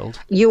underworld.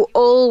 You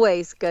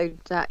always go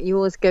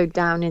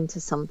down into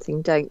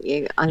something, don't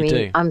you?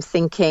 I'm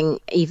thinking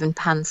even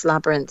Pan's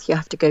Labyrinth, you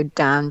have to go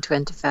down to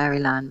enter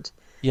fairyland.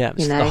 Yeah,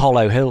 it's the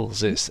Hollow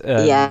Hills. It's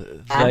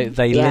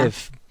they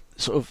live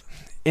sort of,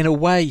 in a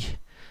way,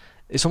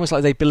 it's almost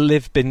like they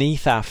live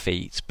beneath our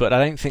feet, but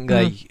I don't think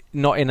they,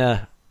 not in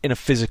a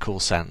physical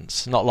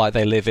sense, not like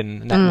they live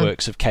in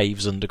networks of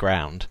caves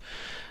underground.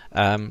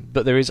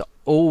 But there is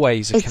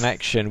always a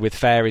connection with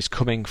fairies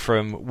coming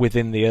from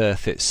within the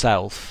earth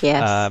itself,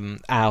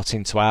 out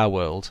into our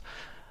world.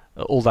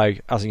 Although,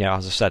 as I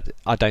said,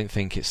 I don't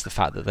think it's the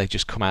fact that they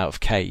just come out of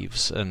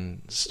caves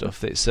and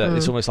stuff. It's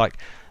almost like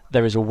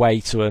there is a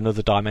way to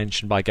another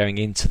dimension by going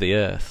into the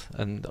earth,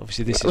 and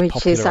obviously this is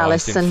which is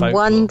Alice in Folklore.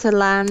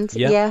 Wonderland,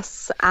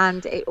 yes,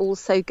 and it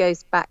also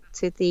goes back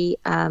to the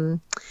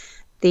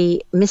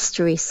the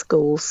mystery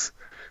schools,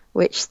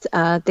 which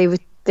they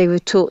were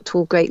taught to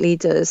all great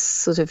leaders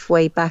sort of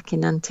way back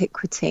in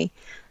antiquity.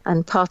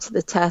 And part of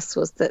the test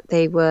was that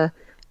they were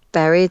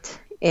buried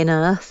in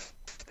earth.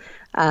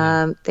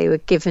 They were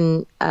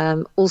given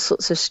all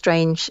sorts of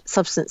strange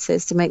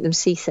substances to make them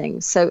see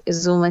things. So it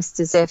was almost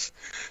as if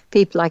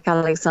people like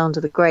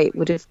Alexander the Great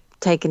would have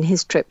taken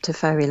his trip to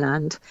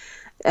fairyland,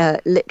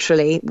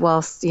 literally,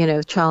 whilst,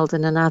 a child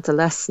and an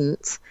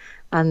adolescent,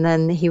 and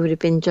then he would have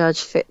been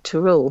judged fit to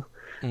rule.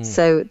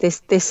 So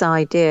this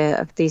idea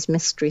of these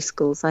mystery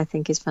schools, I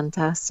think, is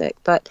fantastic.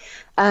 But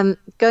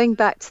going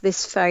back to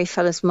this fairy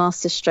fella's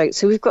masterstroke,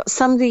 so we've got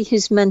somebody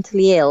who's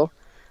mentally ill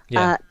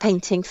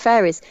painting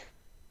fairies.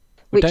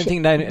 I don't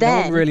think no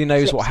one really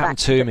knows what happened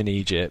to him in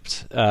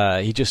Egypt.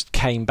 He just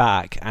came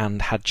back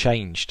and had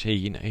changed.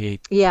 He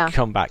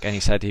come back and he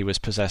said he was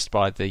possessed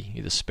by the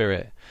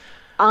spirit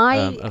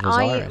of Osiris.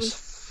 I am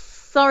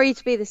sorry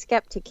to be the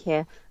skeptic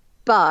here,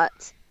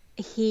 but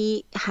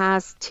he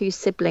has two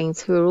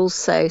siblings who are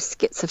also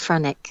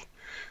schizophrenic.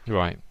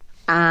 Right.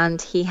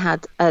 And he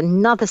had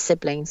another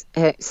sibling.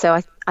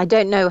 So I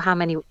don't know how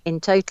many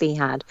in total he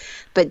had,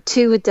 but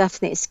two were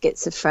definitely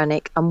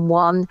schizophrenic, and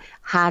one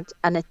had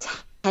an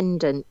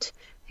attendant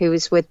who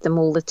was with them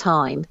all the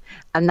time.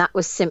 And that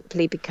was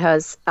simply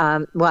because,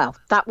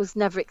 that was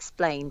never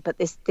explained, but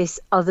this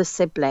other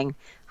sibling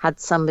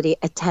had somebody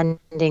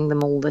attending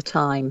them all the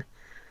time.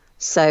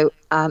 So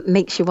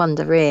makes you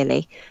wonder,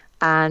 really.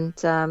 And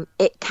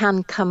it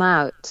can come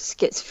out,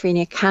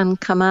 schizophrenia can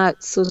come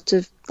out sort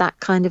of that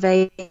kind of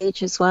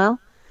age as well.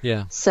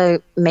 Yeah.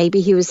 So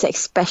maybe he was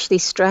especially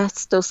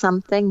stressed or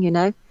something,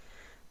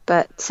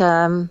 But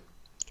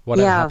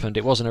whatever happened,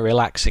 it wasn't a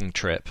relaxing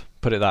trip,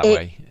 put it that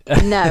way.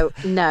 No,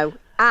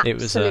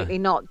 absolutely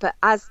not. But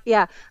as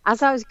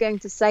I was going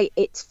to say,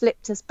 it's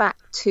flipped us back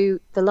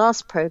to the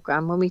last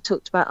programme when we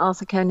talked about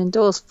Arthur Conan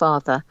Doyle's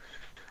father.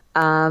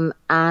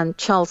 And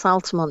Charles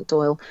Altamont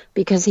Doyle,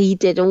 because he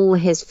did all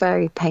his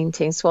fairy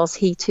paintings whilst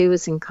he too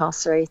was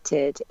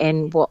incarcerated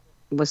in what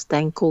was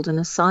then called an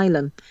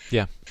asylum.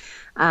 Yeah.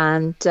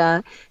 And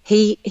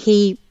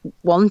he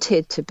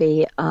wanted to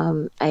be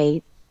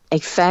a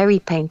fairy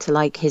painter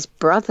like his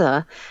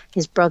brother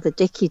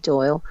Dickie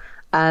Doyle.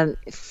 I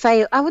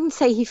wouldn't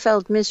say he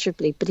failed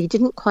miserably, but he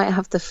didn't quite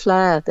have the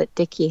flair that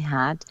Dickie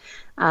had.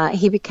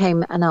 He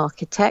became an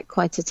architect,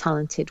 quite a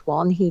talented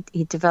one. He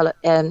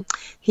developed,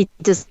 he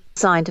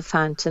designed a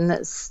fountain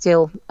that's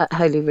still at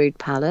Holyrood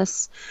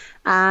Palace,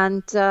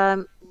 and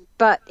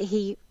but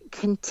he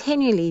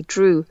continually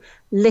drew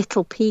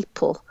little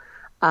people.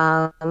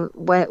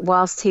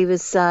 Whilst he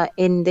was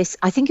in this,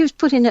 I think he was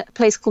put in a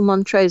place called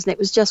Montrose, and it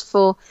was just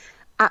for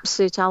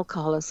absolute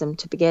alcoholism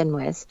to begin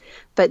with.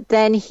 But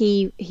then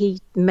he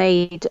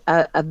made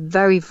a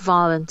very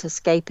violent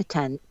escape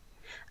attempt,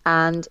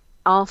 and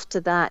after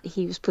that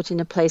he was put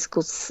in a place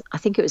called, I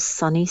think it was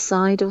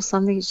Sunnyside or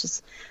something. It's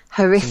just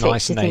horrific.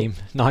 Nice name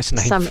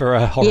for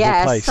a horrible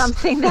place. Yeah,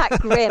 something that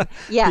grim.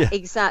 Yeah,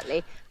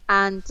 exactly.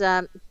 And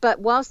but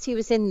whilst he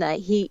was in there,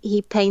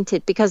 he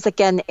painted, because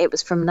again it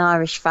was from an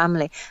Irish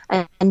family,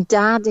 and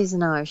Dad is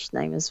an Irish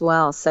name as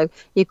well. So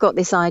you've got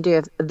this idea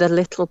of the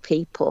little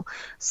people.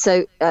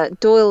 So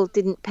Doyle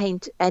didn't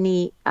paint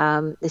any.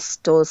 This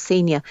Doyle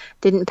Senior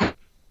didn't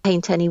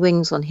paint any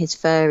wings on his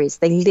fairies.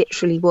 They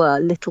literally were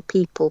little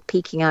people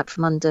peeking out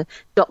from under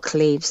dock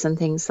leaves and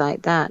things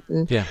like that.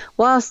 And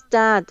whilst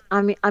Dad,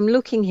 I'm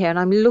looking here and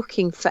I'm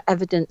looking for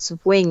evidence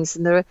of wings,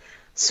 and there are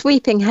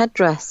sweeping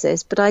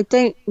headdresses, but I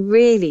don't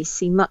really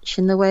see much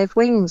in the way of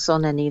wings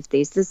on any of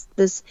these.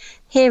 There's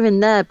here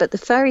and there, but the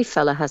fairy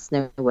fella has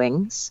no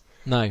wings.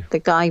 No. The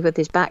guy with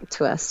his back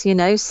to us,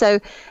 So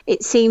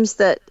it seems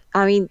that,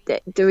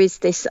 there is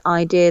this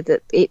idea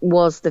that it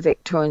was the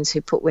Victorians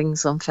who put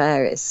wings on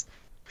fairies.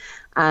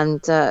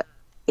 And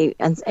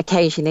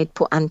occasionally they'd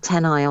put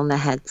antennae on their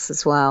heads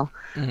as well,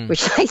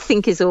 which I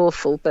think is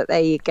awful, but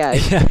there you go.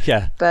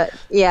 But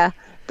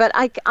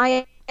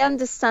I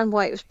understand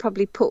why it was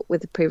probably put with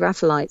the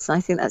Pre-Raphaelites. And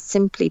I think that's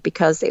simply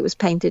because it was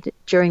painted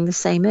during the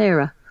same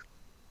era.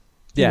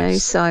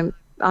 Yes. So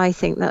I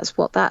think that's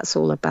what that's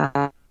all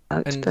about.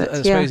 And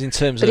I suppose in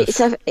terms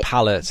of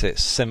palette,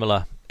 it's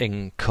similar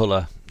in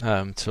colour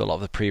to a lot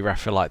of the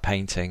Pre-Raphaelite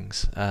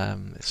paintings.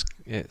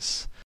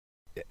 It's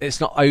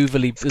not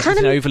overly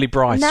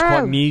bright. No. It's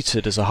quite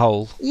muted as a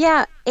whole.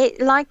 Yeah,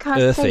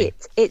 Earthy.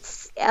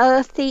 It's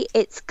earthy.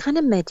 It's kind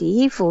of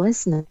medieval,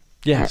 isn't it?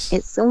 Yes.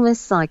 It's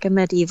almost like a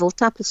medieval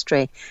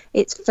tapestry.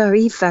 It's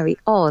very, very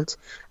odd.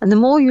 And the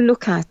more you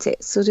look at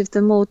it, sort of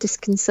the more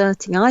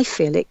disconcerting I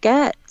feel it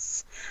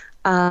gets.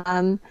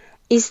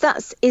 Is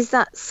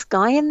that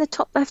sky in the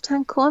top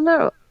left-hand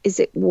corner? Or is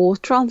it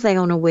water? Are they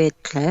on a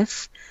weird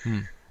cliff?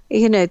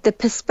 The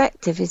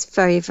perspective is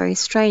very, very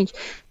strange.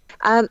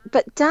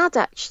 But Dad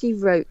actually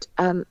wrote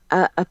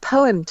a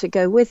poem to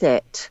go with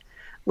it,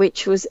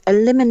 which was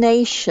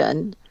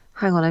elimination.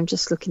 Hang on, I'm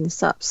just looking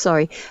this up.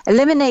 Sorry.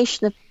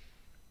 Elimination of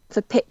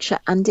a picture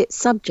and its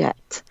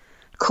subject,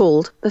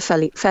 called The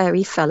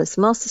Fairy Fella's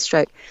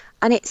Masterstroke.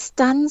 And it's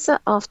stanza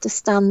after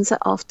stanza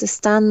after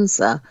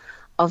stanza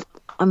of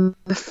I'm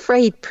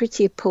afraid,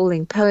 pretty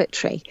appalling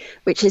poetry,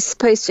 which is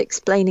supposed to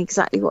explain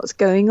exactly what's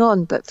going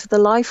on. But for the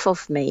life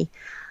of me,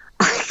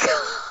 I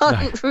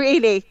can't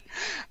really,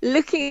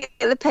 looking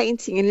at the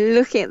painting and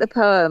looking at the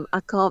poem,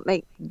 I can't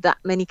make that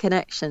many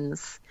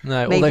connections.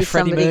 No, Maybe although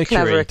Freddie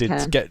Mercury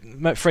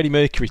Freddie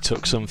Mercury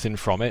took something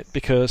from it,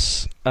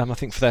 because I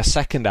think for their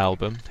second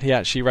album he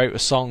actually wrote a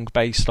song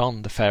based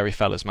on the Fairy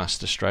Fella's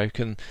masterstroke,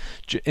 and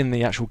in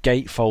the actual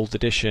gatefold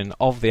edition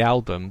of the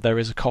album there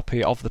is a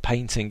copy of the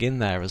painting in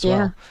there as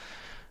well.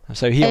 And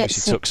so he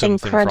obviously took something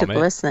from it. It's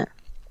incredible, isn't it?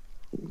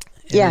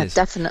 Yeah,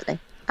 definitely,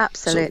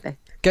 absolutely. So,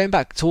 going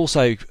back to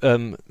also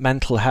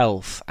mental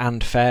health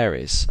and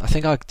fairies, I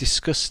think I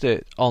discussed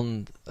it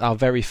on our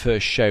very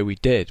first show we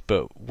did,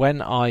 but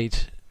when I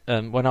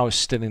was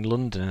still in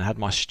London and had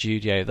my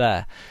studio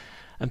there,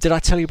 did I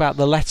tell you about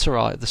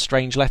the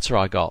strange letter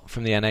I got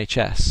from the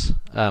NHS?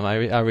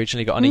 I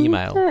originally got an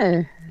email.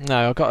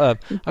 No, I got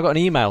an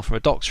email from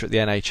a doctor at the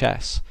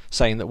NHS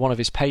saying that one of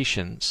his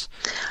patients.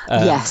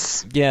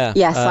 Yes,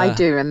 I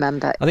do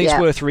remember. I think it's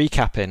worth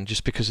recapping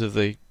just because of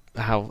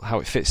how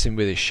it fits in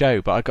with his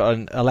show, but I got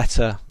a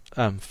letter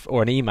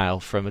or an email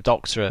from a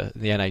doctor at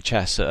the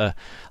NHS at a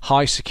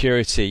high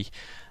security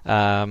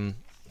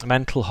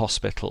mental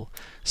hospital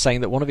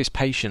saying that one of his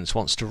patients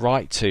wants to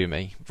write to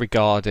me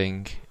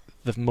regarding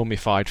the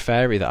mummified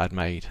fairy that I'd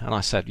made, and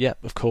I said, yep,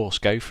 of course,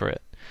 go for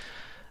it.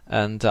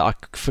 And I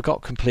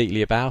forgot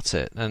completely about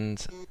it.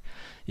 And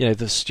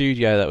the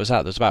studio that was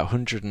at, there was about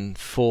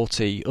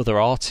 140 other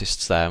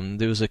artists there, and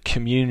there was a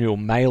communal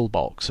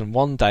mailbox, and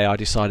one day I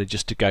decided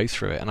just to go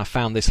through it, and I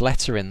found this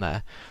letter in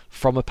there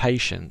from a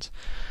patient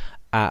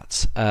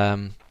at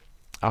I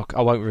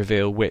won't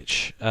reveal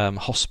which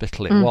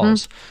hospital it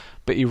was,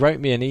 but he wrote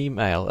me he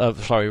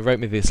wrote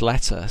me this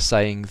letter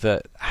saying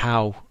that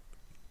how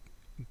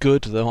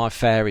good my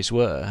fairies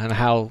were and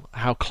how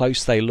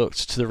close they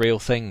looked to the real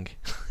thing.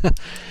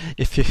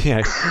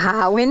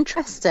 How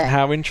interesting.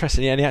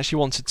 And he actually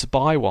wanted to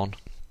buy one.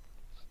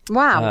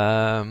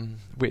 Wow.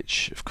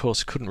 Which of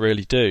course couldn't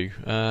really do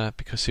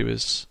because he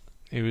was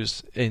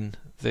in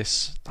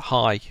this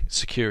high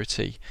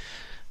security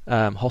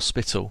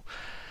hospital.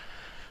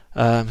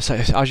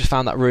 So I just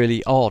found that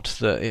really odd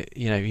that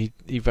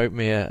he wrote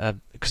me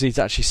because he'd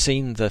actually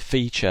seen the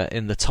feature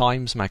in the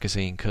Times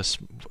magazine, because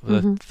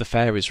the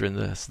fairies were in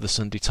the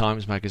Sunday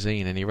Times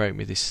magazine, and he wrote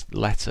me this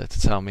letter to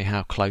tell me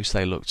how close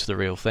they looked to the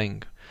real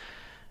thing.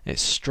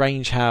 It's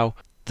strange how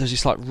there's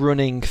this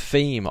running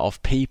theme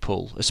of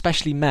people,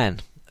 especially men,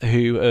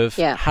 who have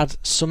had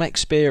some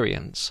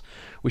experience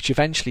which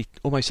eventually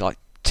almost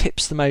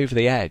tips them over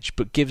the edge,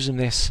 but gives them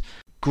this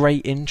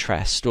great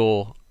interest,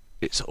 or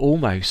it's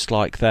almost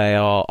like they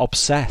are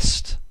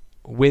obsessed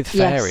with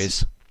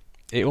fairies.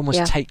 It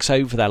almost takes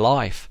over their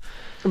life.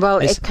 Well,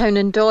 it's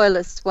Conan Doyle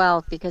as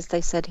well, because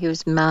they said he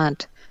was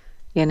mad.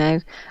 I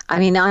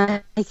mean,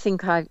 I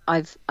think I've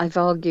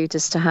argued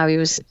as to how he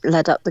was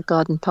led up the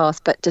garden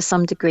path, but to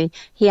some degree,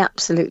 he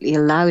absolutely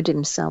allowed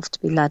himself to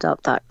be led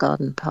up that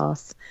garden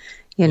path.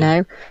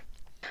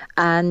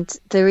 And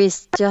there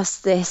is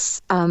just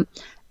this.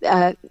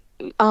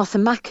 Arthur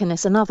Machen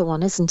is another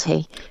one, isn't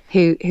he?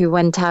 Who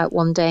went out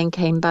one day and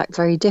came back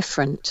very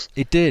different.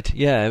 He did,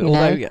 yeah.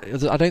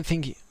 Although I don't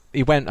think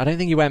he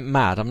went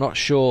mad. I'm not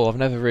sure. I've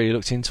never really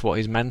looked into what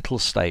his mental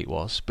state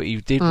was, but he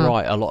did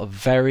write a lot of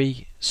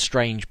very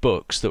strange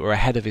books that were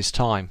ahead of his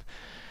time.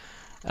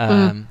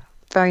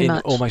 Very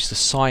much. Almost a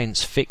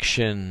science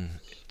fiction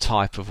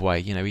type of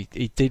way.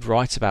 He did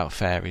write about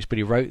fairies, but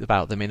he wrote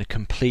about them in a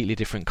completely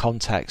different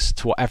context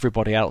to what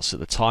everybody else at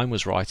the time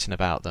was writing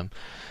about them.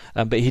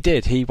 But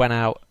he went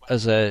out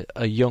as a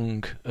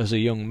young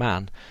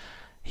man.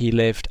 He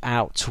lived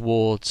out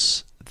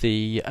towards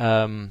the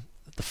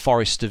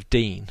Forest of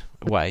Dean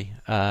way,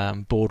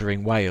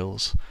 bordering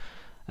Wales,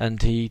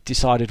 and he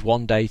decided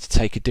one day to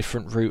take a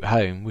different route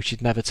home, which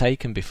he'd never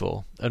taken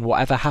before. And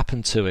whatever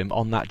happened to him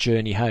on that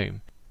journey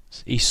home,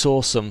 he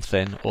saw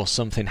something, or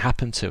something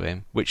happened to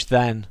him, which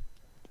then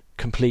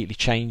completely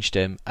changed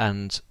him,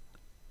 and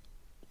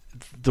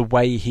the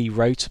way he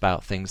wrote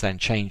about things then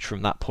changed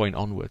from that point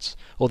onwards.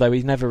 Although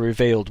he never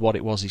revealed what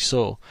it was he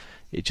saw,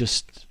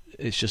 it's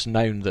just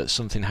known that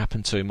something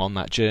happened to him on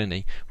that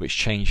journey which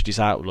changed his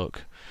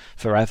outlook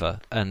forever,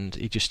 and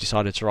he just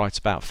decided to write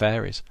about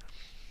fairies.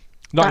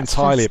 Not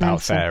entirely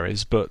about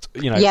fairies, but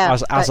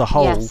as a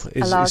whole,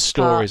 his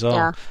stories are.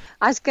 Yeah.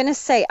 I was going to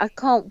say, I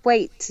can't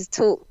wait to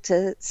talk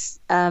to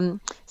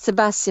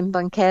Sebastian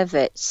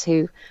Bunkiewicz,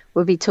 who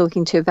we'll be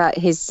talking to about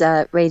his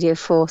Radio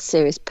 4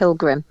 series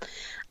Pilgrim.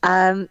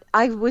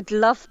 I would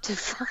love to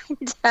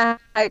find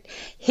out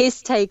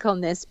his take on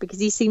this, because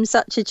he seems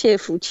such a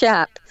cheerful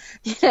chap.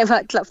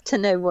 I'd love to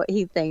know what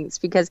he thinks,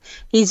 because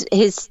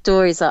his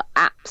stories are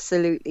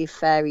absolutely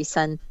fairy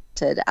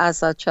centered,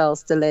 as are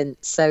Charles de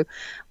Lint. So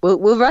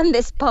we'll run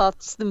this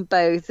past them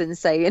both and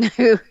say,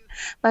 we'll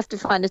have to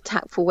find a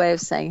tactful way of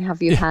saying,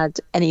 have you had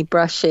any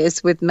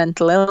brushes with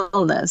mental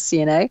illness?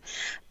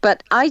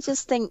 But I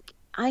think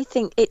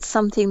it's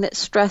something that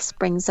stress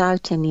brings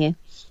out in you.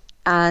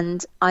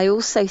 And I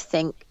also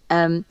think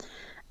none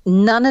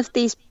of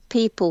these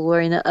people were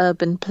in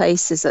urban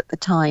places at the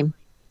time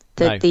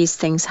that these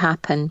things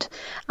happened.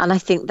 And I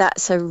think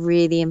that's a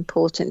really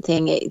important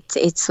thing.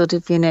 It's sort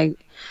of,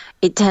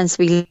 it tends to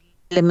be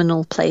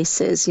liminal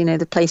places,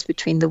 the place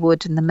between the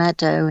wood and the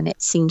meadow. And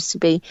it seems to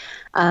be,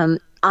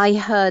 I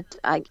heard,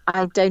 I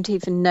don't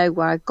even know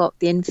where I got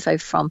the info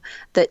from,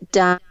 that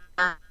Dad,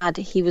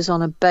 he was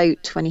on a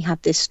boat when he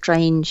had this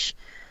strange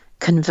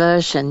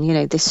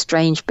conversion, this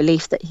strange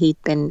belief that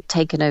he'd been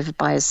taken over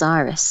by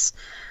Osiris.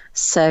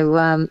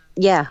 So,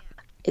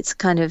 it's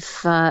kind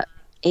of,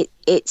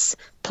 its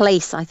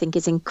place, I think,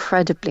 is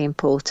incredibly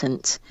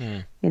important,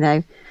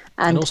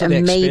 And also the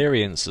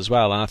experience as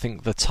well. And I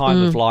think the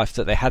time of life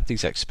that they had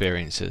these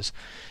experiences,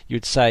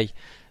 you'd say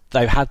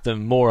they had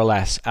them more or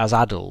less as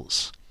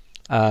adults.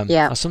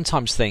 I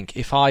sometimes think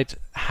if I'd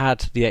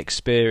had the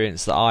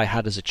experience that I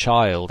had as a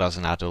child as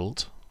an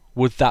adult,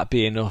 would that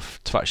be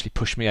enough to actually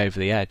push me over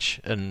the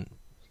edge and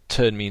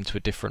turn me into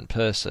a different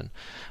person?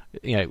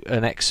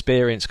 An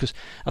experience, because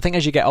I think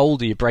as you get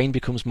older, your brain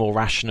becomes more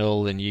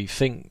rational and you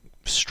think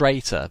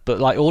straighter, but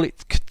like all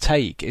it could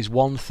take is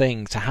one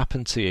thing to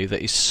happen to you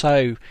that is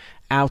so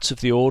out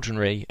of the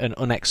ordinary and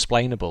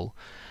unexplainable,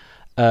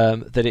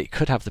 that it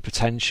could have the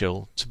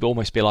potential to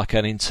almost be like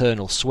an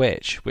internal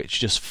switch which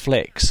just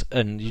flicks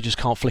and you just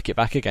can't flick it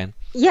back again.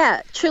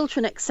 Yeah,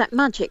 children accept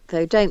magic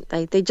though, don't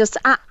they? They just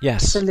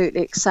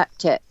absolutely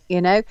accept it,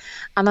 and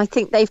I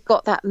think they've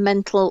got that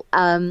mental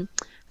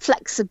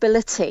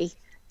flexibility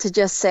to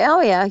just say,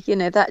 oh yeah,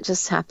 that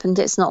just happened,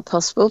 it's not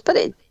possible, but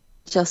it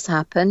just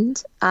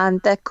happened,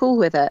 and they're cool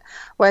with it,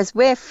 whereas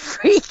we're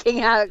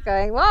freaking out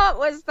going, what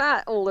was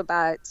that all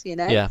about,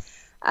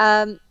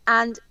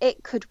 and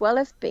it could well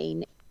have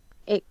been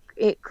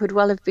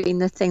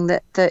the thing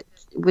that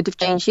would have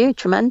changed you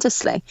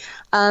tremendously,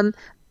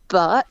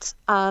 but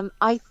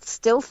I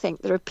still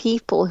think there are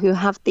people who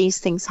have these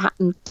things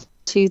happen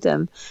to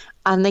them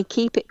and they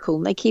keep it cool,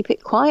 they keep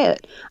it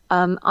quiet.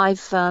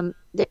 I've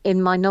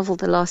in my novel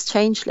The Last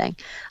Changeling,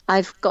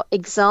 I've got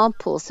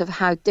examples of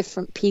how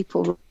different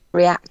people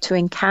react to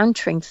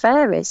encountering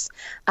fairies,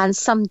 and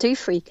some do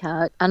freak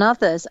out and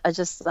others are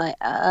just like,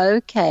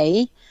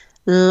 okay,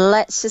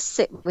 let's just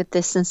sit with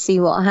this and see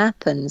what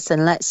happens,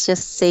 and let's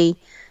just see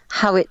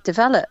how it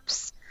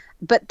develops.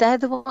 But they're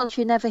the ones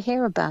you never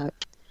hear about.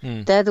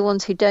 They're the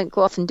ones who don't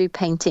go off and do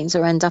paintings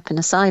or end up in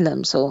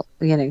asylums, or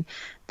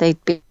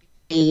they'd be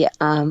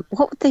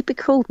what would they be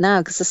called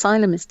now? Because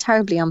asylum is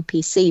terribly on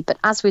PC, but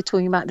as we're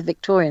talking about the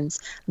Victorians,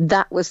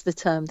 that was the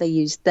term they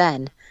used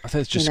then. I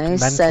think it's just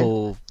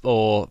mental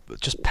or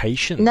just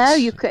patience. No,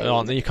 you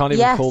can't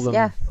even call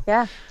them.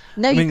 Yeah.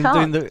 No, you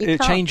can't.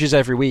 It changes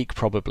every week,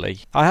 probably.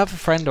 I have a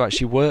friend who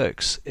actually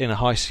works in a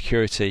high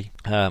security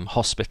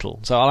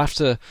hospital, so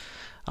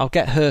I'll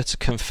get her to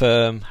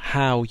confirm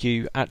how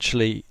you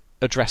actually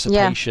address a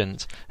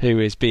patient who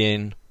is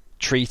being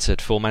treated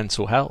for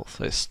mental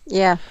health. It's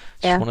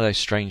one of those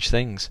strange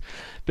things.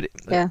 But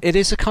it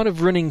is a kind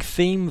of running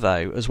theme,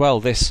 though, as well.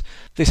 This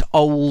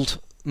old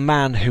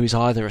man who is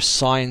either a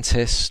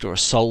scientist or a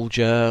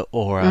soldier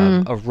or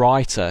a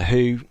writer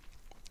who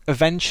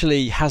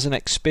eventually has an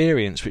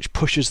experience which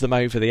pushes them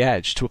over the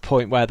edge to a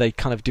point where they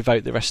kind of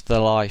devote the rest of their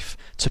life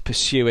to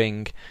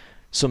pursuing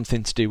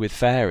something to do with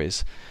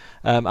fairies.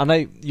 I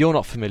know you're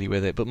not familiar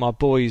with it, but my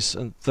boys,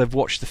 and they've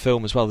watched the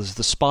film as well. There's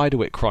the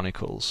Spiderwick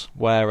Chronicles,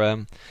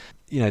 where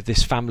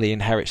this family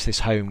inherits this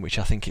home, which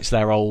I think it's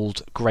their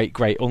old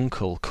great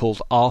uncle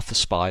called Arthur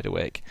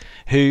Spiderwick,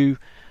 who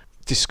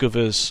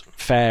discovers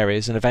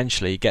fairies and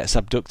eventually gets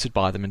abducted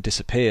by them and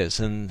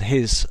disappears. And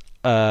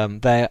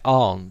their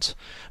aunt,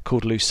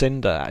 called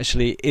Lucinda,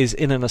 actually is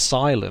in an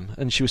asylum,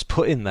 and she was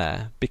put in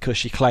there because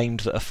she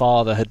claimed that her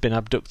father had been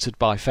abducted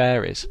by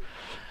fairies.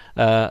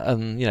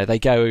 And they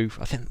go,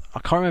 I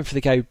can't remember if they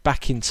go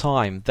back in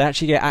time. They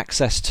actually get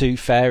access to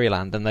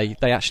Fairyland, and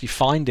they actually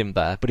find him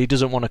there, but he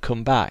doesn't want to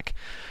come back.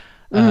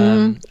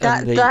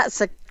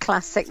 That's a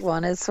classic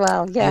one as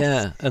well. Yes.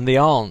 Yeah, and the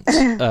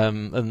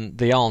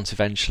aunt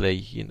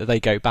eventually, they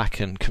go back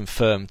and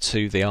confirm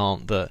to the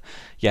aunt that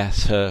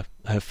yes, her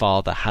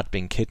father had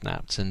been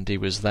kidnapped and he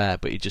was there,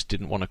 but he just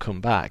didn't want to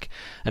come back,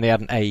 and he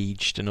hadn't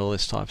aged and all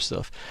this type of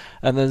stuff.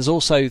 And there's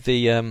also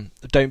the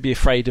Don't Be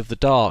Afraid of the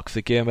Dark,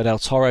 the Guillermo del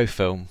Toro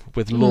film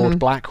with Lord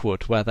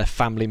Blackwood, where their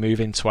family move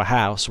into a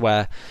house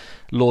where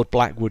Lord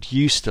Blackwood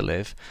used to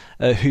live,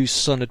 whose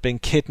son had been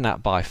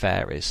kidnapped by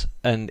fairies,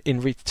 and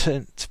in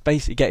return to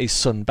basically get his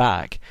son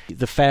back,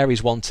 the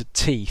fairies wanted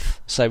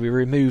teeth, so we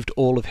removed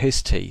all of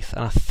his teeth.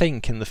 And I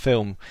think in the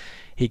film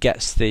he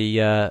gets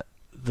the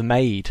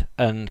maid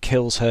and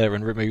kills her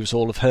and removes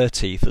all of her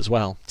teeth as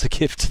well to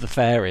give to the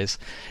fairies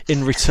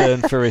in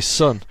return for his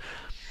son.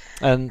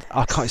 And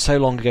it's so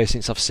long ago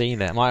since I've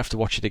seen it. I might have to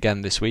watch it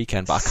again this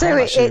weekend, but I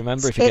can't actually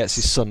remember if he gets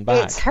his son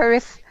back. It's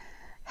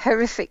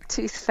horrific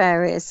tooth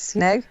fairies,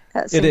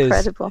 That's it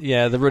incredible. Is.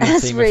 Yeah, the running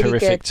theme really of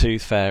horrific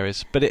tooth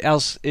fairies. But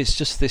it's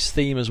just this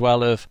theme as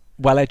well of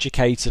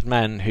well-educated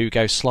men who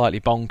go slightly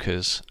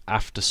bonkers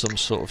after some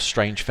sort of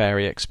strange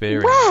fairy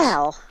experience.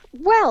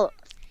 Well,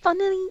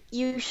 funnily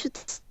you should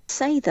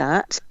say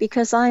that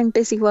because I'm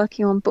busy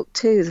working on book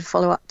 2, the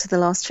follow-up to The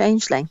Last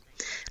Changeling,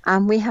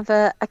 and we have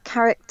a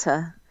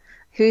character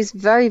who's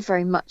very,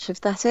 very much of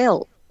that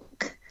ilk.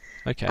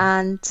 Okay.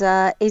 And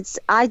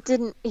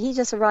he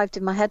just arrived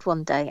in my head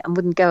one day and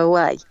wouldn't go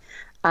away.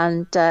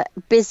 And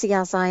busy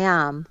as I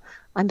am,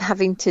 I'm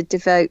having to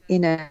devote,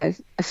 a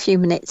few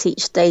minutes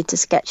each day to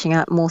sketching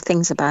out more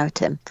things about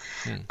him.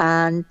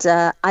 And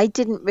I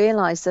didn't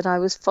realise that I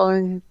was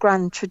following a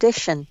grand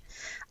tradition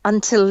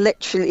until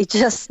literally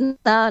just now,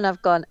 and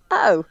I've gone,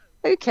 oh,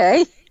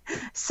 okay.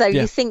 So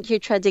you think you're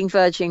treading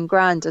virgin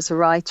ground as a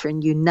writer,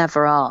 and you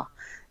never are,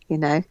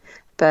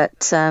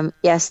 But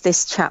yes,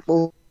 this chap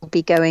will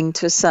be going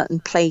to a certain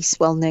place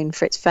well known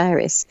for its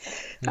fairies.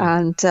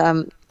 And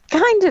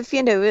kind of,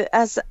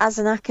 as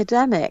an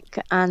academic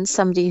and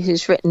somebody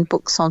who's written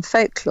books on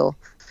folklore,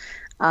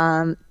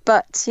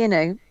 but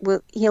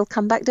he'll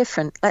come back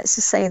different. Let's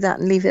just say that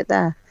and leave it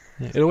there.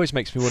 It always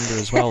makes me wonder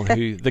as well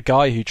who the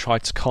guy who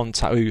tried to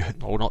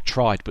contact, or not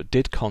tried, but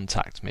did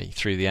contact me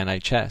through the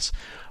NHS,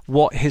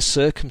 what his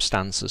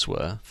circumstances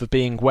were for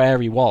being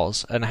where he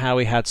was, and how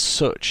he had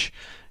such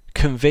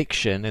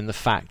conviction in the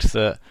fact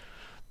that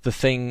the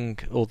thing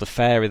or the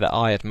fairy that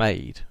I had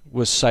made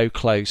was so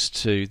close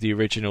to the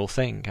original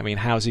thing. I mean,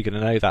 how's he going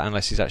to know that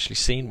unless he's actually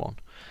seen one?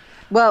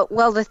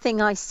 Well, the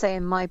thing I say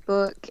in my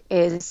book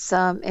is,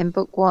 in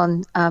book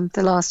 1,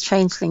 The Last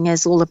Changeling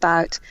is all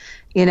about,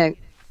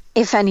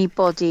 if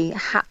anybody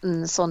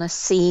happens on a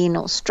scene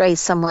or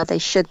strays somewhere they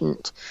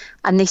shouldn't,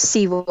 and they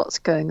see what's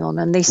going on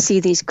and they see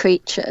these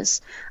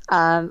creatures,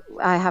 I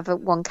have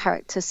one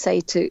character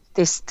say to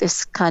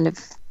this kind of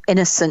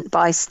innocent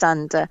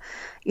bystander,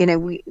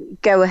 we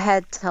go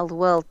ahead, tell the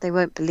world, they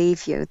won't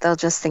believe you. They'll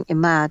just think you're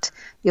mad.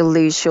 You'll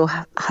lose your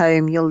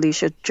home, you'll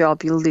lose your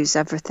job, you'll lose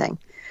everything.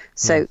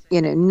 So,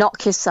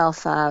 knock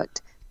yourself out,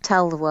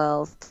 tell the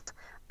world,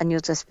 and you'll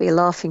just be a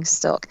laughing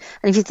stock.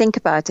 And if you think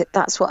about it,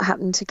 that's what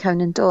happened to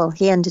Conan Doyle.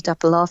 He ended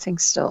up a laughing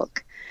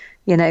stock,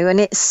 and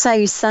it's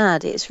so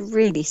sad. It's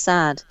really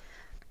sad.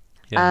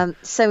 Yeah.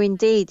 So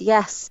indeed,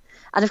 yes.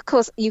 And of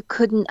course, you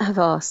couldn't have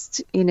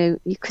asked, you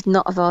could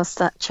not have asked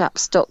that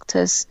chap's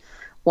doctors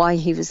why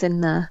he was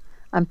in there.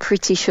 I'm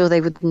pretty sure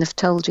they wouldn't have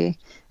told you.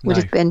 Would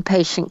have been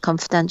patient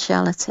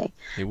confidentiality.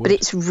 But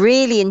it's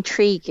really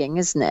intriguing,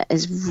 isn't it?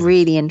 It's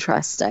really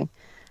interesting,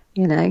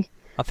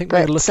 I think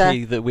we're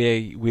lucky that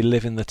we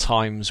live in the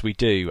times we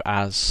do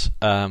as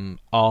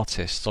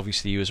artists.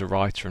 Obviously, you as a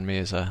writer and me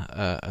as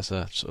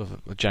a sort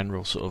of a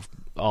general sort of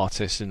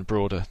artist in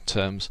broader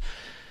terms.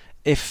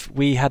 If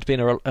we had been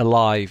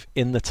alive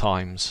in the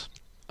times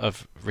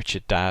of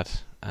Richard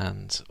Dadd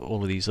and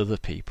all of these other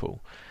people,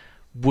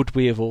 would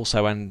we have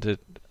also ended,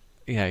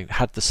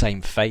 had the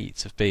same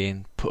fate of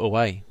being put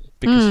away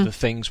because of the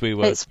things we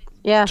were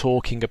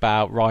talking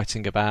about,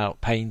 writing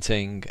about,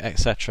 painting,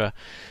 etc.?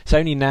 It's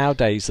only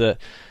nowadays that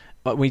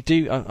we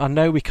do. I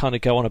know we kind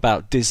of go on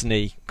about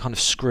Disney kind of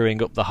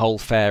screwing up the whole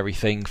fairy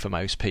thing for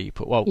most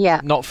people. Well,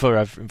 not for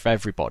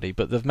everybody,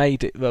 but they've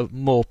made it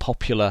more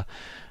popular,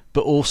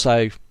 but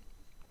also,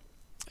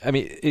 I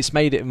mean, it's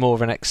made it more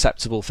of an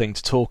acceptable thing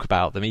to talk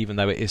about them, even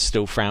though it is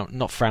still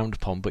not frowned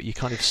upon. But you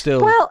kind of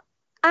still. Well,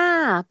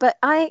 but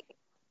I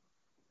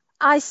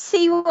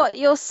see what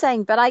you're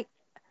saying, but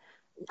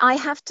I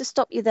have to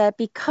stop you there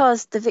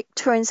because the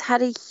Victorians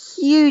had a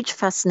huge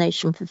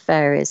fascination for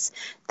fairies.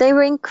 They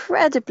were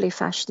incredibly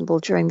fashionable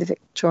during the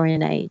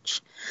Victorian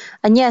age,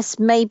 and yes,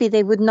 maybe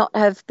they would not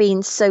have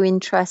been so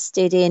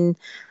interested in.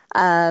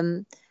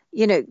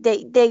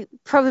 They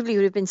probably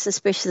would have been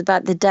suspicious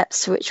about the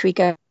depths to which we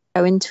go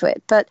into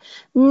it, but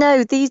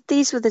no,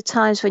 these were the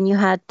times when you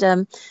had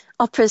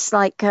operas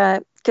like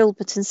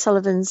Gilbert and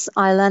Sullivan's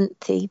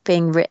Iolanthe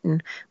being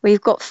written, where you've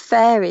got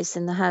fairies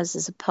in the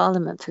Houses of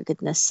Parliament, for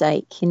goodness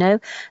sake.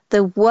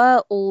 There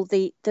were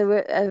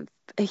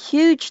a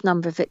huge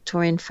number of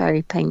Victorian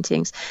fairy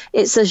paintings.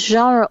 It's a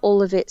genre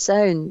all of its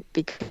own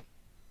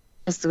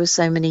because there were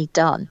so many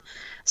done.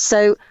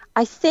 So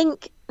I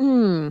think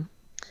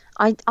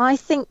I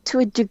think to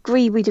a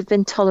degree we'd have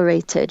been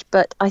tolerated,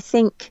 but I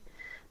think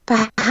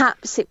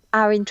perhaps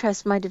our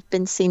interest might have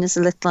been seen as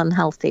a little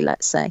unhealthy,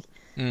 let's say.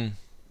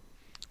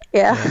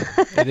 Yeah.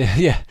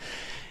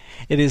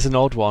 It is an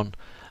odd one.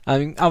 I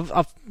mean,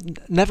 I've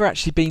never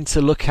actually been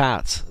to look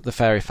at the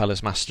Fairy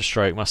Fellows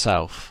Masterstroke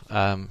myself,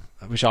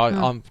 which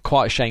I'm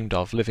quite ashamed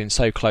of, living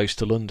so close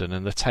to London,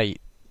 and the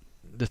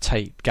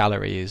Tate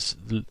Gallery is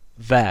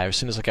there. As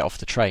soon as I get off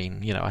the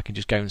train, I can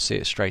just go and see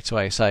it straight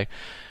away. So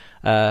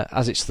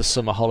as it's the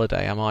summer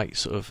holiday, I might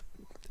sort of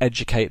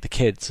educate the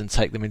kids and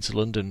take them into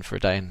London for a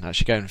day and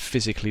actually go and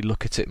physically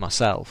look at it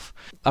myself.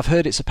 I've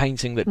heard it's a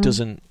painting that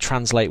doesn't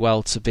translate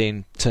well to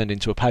being turned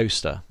into a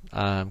poster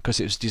because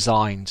it was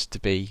designed to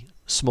be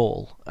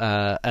small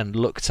and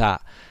looked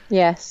at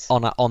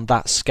on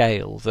that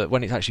scale, that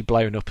when it's actually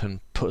blown up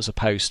and put as a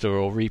poster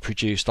or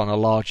reproduced on a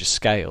larger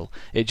scale,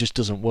 it just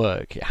doesn't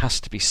work. It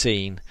has to be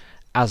seen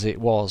as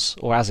it was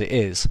or as it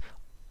is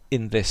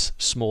in this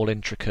small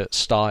intricate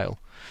style.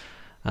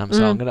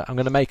 So I'm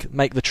gonna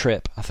make the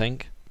trip, I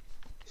think.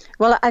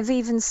 Well, I've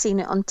even seen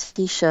it on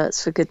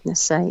T-shirts, for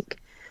goodness sake.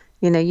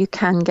 You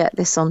can get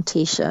this on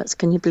T-shirts.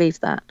 Can you believe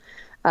that?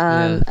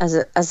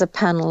 As a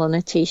panel on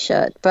a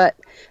T-shirt. But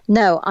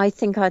no, I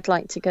think I'd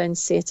like to go and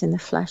see it in the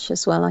flesh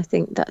as well. I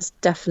think that's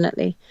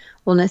definitely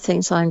one of the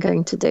things I'm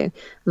going to do.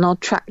 And I'll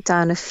track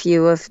down a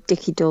few of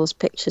Dickie Dawes'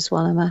 pictures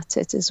while I'm at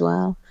it as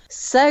well.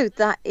 So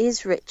that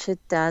is Richard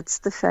Dadd's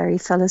The Fairy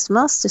Fellas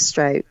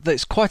Masterstroke.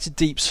 It's quite a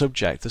deep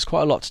subject. There's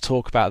quite a lot to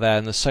talk about there,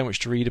 and there's so much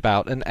to read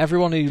about. And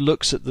everyone who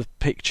looks at the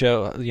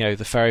picture,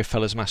 the Fairy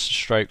Fellas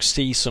Masterstroke,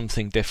 sees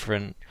something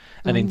different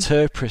and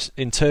interprets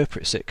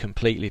it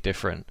completely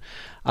different.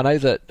 I know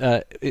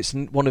that it's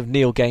one of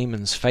Neil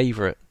Gaiman's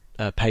favourite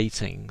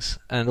paintings,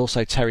 and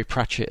also Terry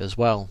Pratchett as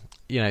well.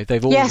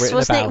 They've all written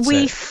about it.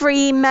 We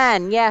Free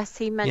Men. Yes,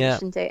 he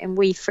mentioned it in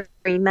We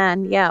Free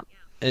Men. Yeah.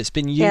 It's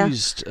been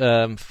used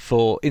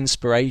for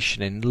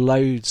inspiration in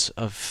loads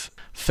of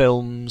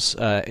films,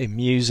 in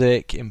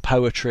music, in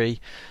poetry,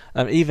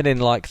 even in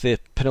the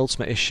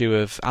penultimate issue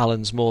of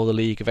Alan Moore's The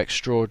League of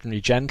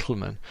Extraordinary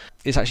Gentlemen.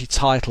 It's actually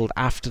titled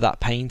after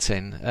that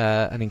painting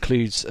and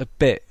includes a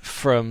bit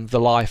from the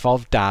life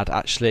of Dad,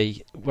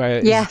 actually, where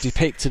he's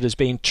depicted as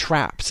being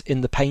trapped in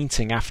the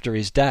painting after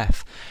his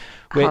death.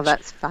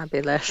 That's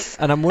fabulous.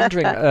 And I'm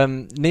wondering,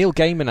 Neil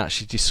Gaiman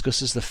actually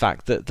discusses the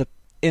fact that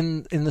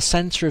in the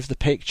centre of the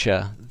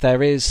picture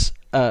there is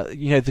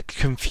the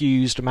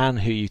confused man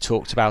who you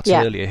talked about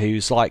earlier,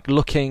 who's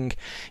looking,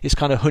 he's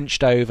kind of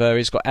hunched over,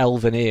 he's got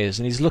elven ears,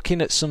 and he's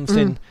looking at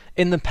something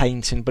in the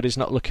painting, but he's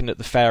not looking at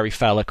the fairy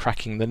fella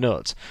cracking the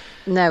nut.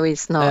 No,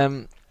 he's not.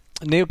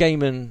 Neil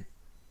Gaiman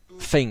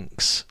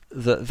thinks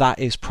that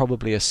is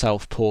probably a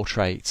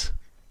self-portrait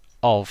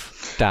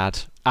of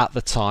Dad at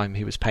the time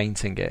he was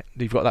painting it.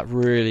 You've got that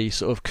really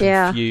sort of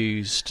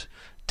confused,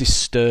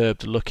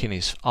 disturbed look in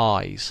his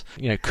eyes.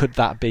 Could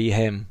that be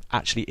him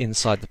actually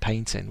inside the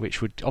painting,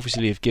 which would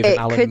obviously have given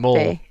Alan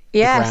Moore the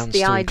grounds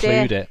to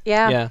include it.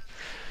 Yeah,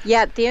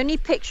 the only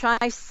picture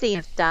I've seen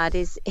of Dad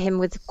is him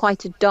with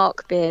quite a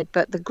dark beard,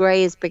 but the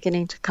grey is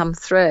beginning to come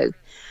through.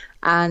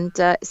 And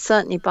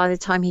certainly by the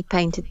time he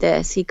painted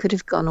this, he could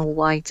have gone all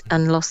white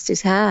and lost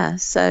his hair.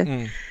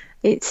 So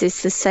it's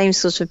the same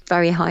sort of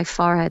very high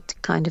forehead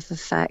kind of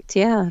effect.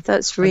 Yeah,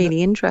 that's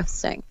really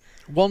interesting.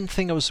 One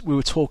thing we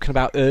were talking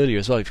about earlier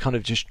as well, you've kind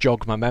of just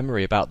jogged my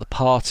memory about the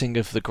parting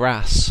of the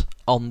grass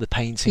on the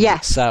painting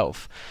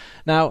itself.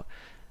 Now,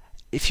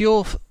 if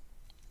you're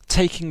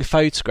taking a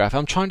photograph,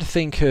 I'm trying to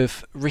think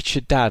of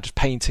Richard Dadd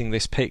painting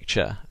this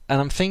picture,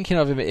 and I'm thinking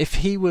of him, if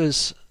he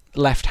was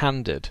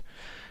left-handed,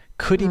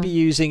 could he be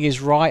using his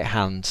right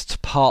hand to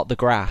part the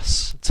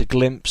grass, to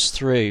glimpse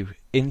through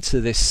into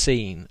this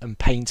scene and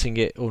painting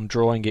it or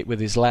drawing it with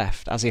his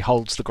left as he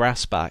holds the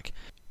grass back?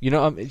 Do you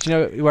know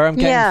where I'm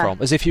getting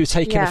from? As if you were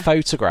taking a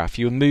photograph,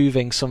 you were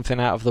moving something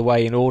out of the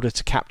way in order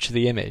to capture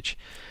the image.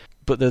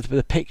 But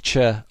the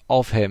picture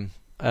of him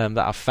that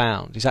I've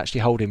found, he's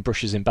actually holding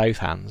brushes in both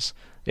hands.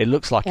 It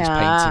looks like he's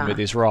painting with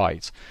his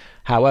right.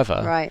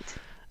 However,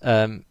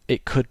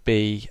 it could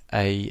be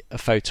a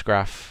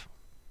photograph.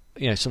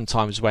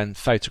 Sometimes when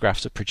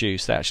photographs are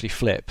produced, they actually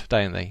flip,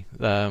 don't they?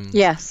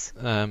 Yes.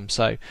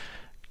 So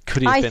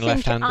could he have been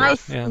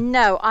left-handed?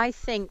 No, I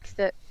think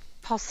that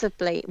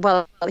possibly,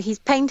 he's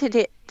painted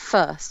it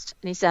first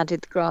and he's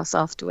added the grass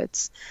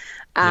afterwards,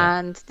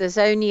 and there's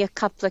only a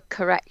couple of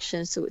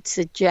corrections that would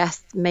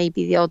suggest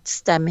maybe the odd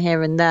stem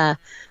here and there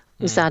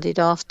was added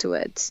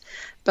afterwards.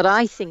 But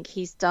I think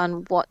he's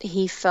done what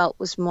he felt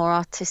was more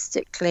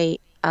artistically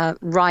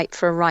right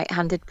for a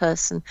right-handed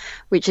person,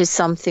 which is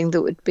something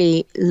that would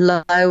be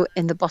low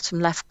in the bottom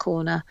left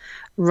corner,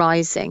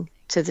 rising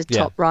to the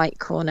top right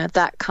corner,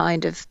 that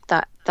kind of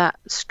that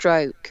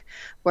stroke.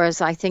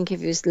 Whereas I think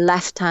if he was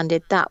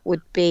left-handed, that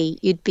would be,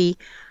 you'd be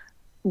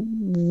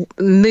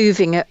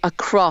moving it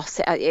across.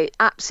 It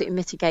absolutely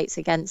mitigates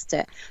against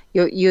it.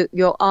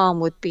 Your arm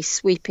would be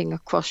sweeping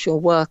across your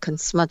work and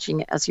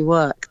smudging it as you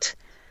worked.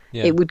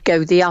 It would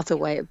go the other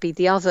way. It would be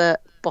the other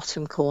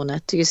bottom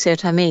corner. Do you see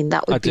what I mean?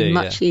 That would be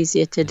much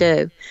easier to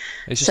do.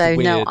 It's just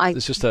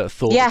it's just a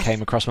thought that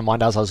came across my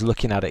mind as I was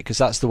looking at it, because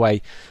that's the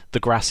way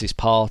the grass is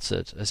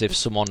parted, as if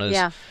someone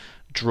has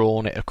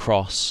drawn it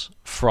across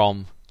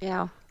from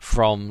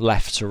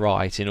left to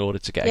right in order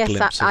to get a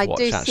glimpse of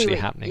what's actually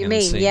happening.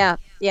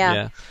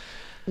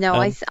 No,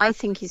 I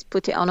think he's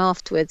put it on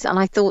afterwards, and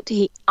I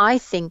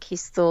think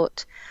he's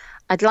thought,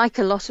 I'd like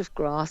a lot of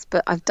grass,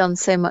 but I've done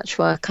so much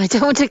work, I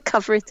don't want to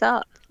cover it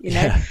up,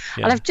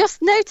 And I've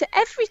just noted,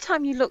 every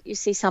time you look, you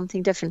see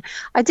something different.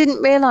 I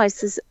didn't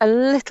realise there's a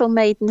little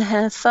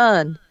maidenhair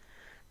fern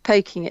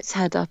poking its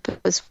head up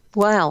as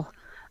well,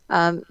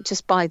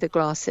 just by the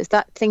grasses.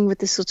 That thing with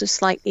the sort of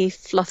slightly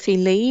fluffy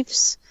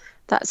leaves,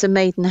 that's a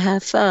maidenhair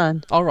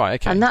fern. Oh, right,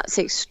 okay. And that's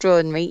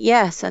extraordinary,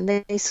 yes, and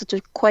they sort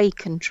of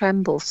quake and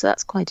tremble, so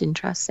that's quite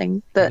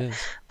interesting. But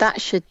that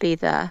should be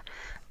there.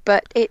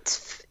 But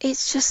it's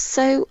just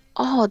so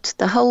odd.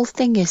 The whole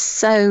thing is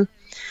so,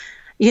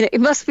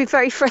 it must be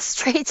very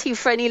frustrating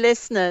for any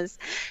listeners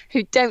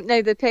who don't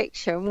know the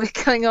picture, and we're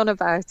going on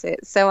about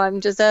it. So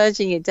I'm just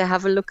urging you to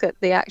have a look at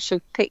the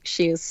actual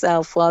picture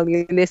yourself while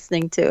you're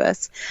listening to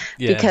us,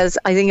 because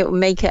I think it will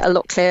make it a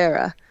lot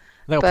clearer.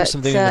 They'll put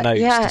something in the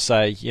notes to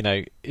say,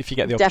 if you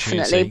get the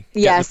opportunity,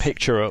 get the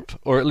picture up,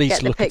 or at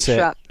least look at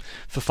it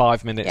for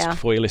 5 minutes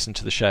before you listen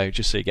to the show,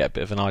 just so you get a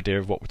bit of an idea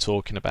of what we're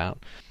talking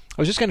about.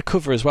 I was just going to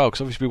cover as well,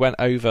 because obviously we went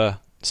over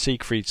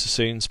Siegfried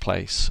Sassoon's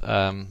place,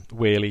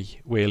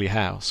 Weirley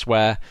House,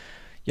 where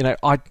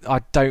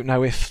I don't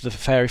know if the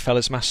Fairy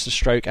Fella's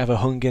masterstroke ever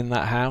hung in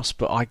that house,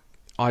 but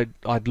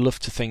I'd love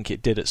to think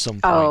it did at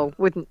some point.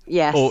 Wouldn't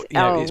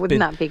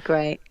that be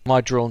great?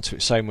 I drawn to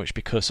it so much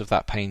because of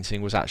that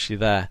painting was actually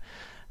there.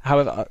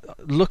 However,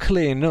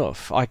 luckily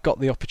enough, I got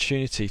the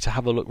opportunity to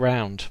have a look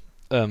round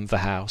the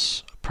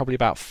house probably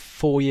about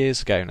 4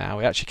 years ago now.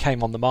 It actually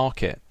came on the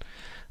market.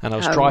 And I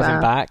was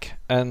driving back,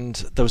 and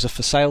there was a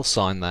for sale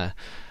sign there.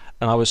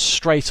 And I was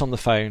straight on the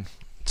phone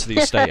to the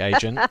estate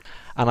agent,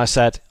 and I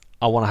said,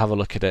 I want to have a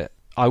look at it.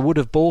 I would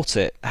have bought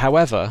it.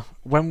 However,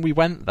 when we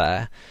went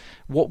there,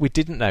 what we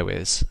didn't know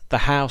is the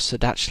house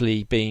had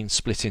actually been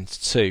split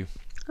into two.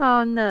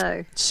 Oh,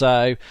 no.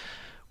 So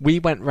we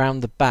went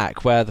round the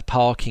back where the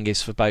parking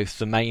is for both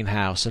the main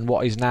house and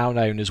what is now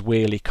known as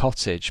Weirley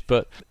Cottage.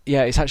 But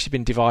yeah, it's actually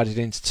been divided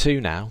into two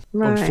now,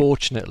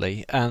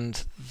 unfortunately.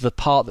 And the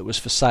part that was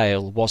for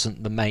sale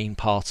wasn't the main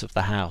part of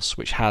the house,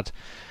 which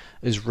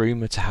is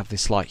rumoured to have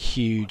this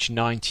huge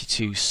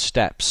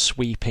 92-step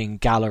sweeping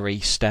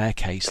gallery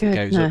staircase that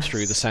goes up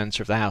through the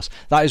centre of the house.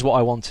 That is what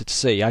I wanted to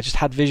see. I just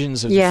had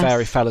visions of the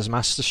Fairy Fella's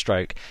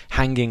masterstroke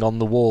hanging on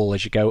the wall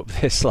as you go up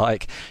this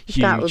huge...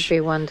 That would be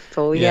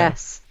wonderful,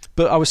 yes.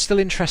 But I was still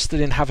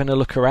interested in having a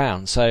look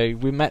around, so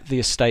we met the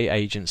estate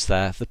agents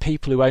there. The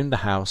people who owned the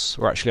house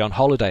were actually on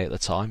holiday at the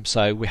time,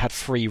 so we had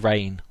free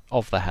reign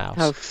of the house.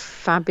 Oh,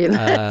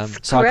 fabulous!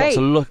 So great.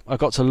 I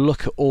got to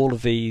look at all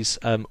of these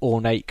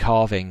ornate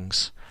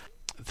carvings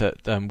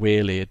that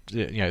Weirley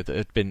that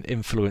had been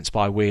influenced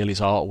by Weirley's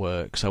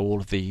artwork. So all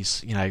of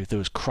these, there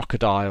was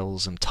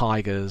crocodiles and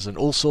tigers and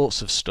all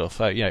sorts of stuff,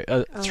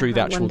 through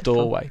the actual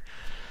doorway.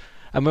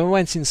 And when we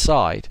went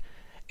inside,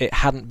 it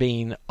hadn't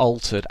been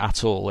altered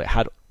at all. It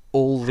had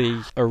all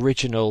the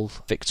original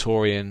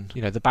Victorian,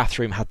 the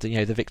bathroom had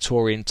the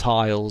Victorian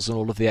tiles and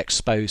all of the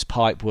exposed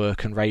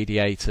pipework and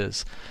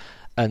radiators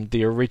and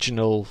the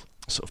original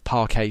sort of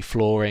parquet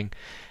flooring,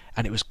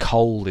 and it was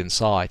cold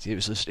inside.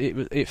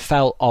 It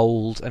felt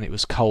old and it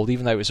was cold,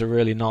 even though it was a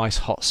really nice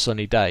hot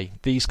sunny day.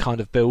 These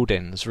kind of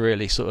buildings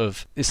really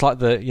it's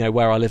like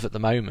where I live at the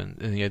moment,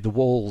 and the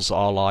walls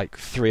are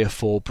 3 or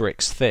 4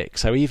 bricks thick,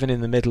 so even in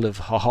the middle of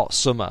a hot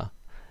summer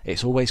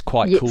it's always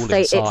quite cool inside.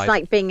 It's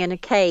like being in a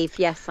cave.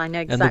 Yes, I know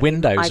exactly. And the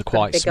windows are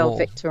quite small. Big old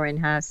Victorian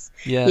house.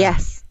 Yeah.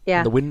 Yes. Yeah.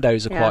 And the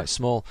windows are quite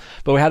small.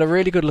 But we had a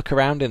really good look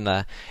around in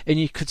there, and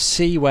you could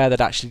see where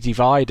they'd actually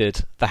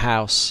divided the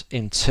house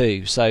in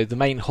two. So the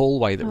main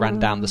hallway that ran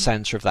down the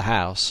centre of the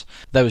house,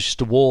 there was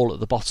just a wall at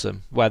the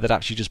bottom where they'd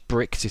actually just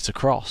bricked it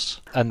across.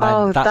 And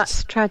then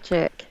that's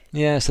tragic.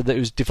 Yeah, so that it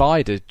was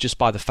divided just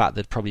by the fact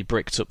they'd probably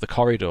bricked up the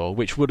corridor,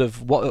 which would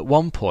have, at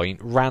one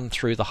point, ran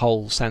through the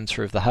whole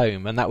centre of the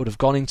home, and that would have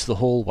gone into the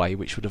hallway,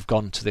 which would have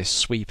gone to this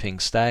sweeping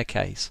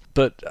staircase.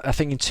 But I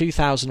think in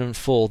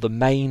 2004, the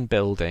main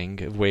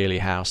building of Weirley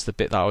House, the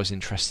bit that I was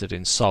interested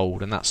in,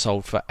 sold, and that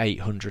sold for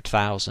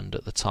 $800,000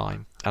 at the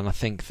time. And I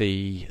think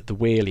the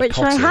Weirley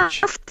Cottage... Which I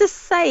have to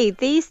say,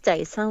 these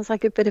days, sounds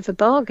like a bit of a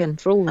bargain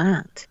for all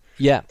that.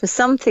 Yeah. For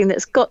something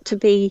that's got to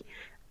be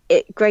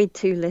grade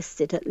 2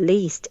 listed at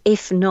least,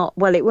 if not,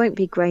 well, it won't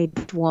be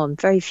grade 1.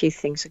 Very few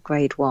things are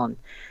grade 1.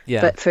 Yeah.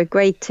 But for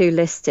grade 2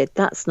 listed,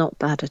 that's not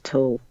bad at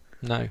all.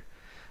 No. I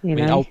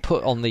mean, I'll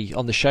put on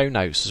the show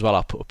notes as well,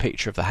 I'll put a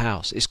picture of the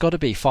house. It's got to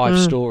be 5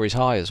 stories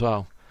high as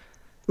well.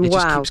 It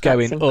just keeps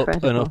going up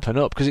and up and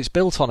up, because it's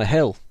built on a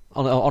hill,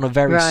 on a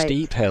very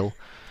steep hill.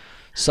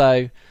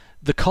 So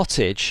the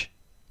cottage,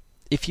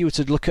 if you were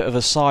to look at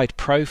a side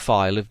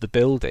profile of the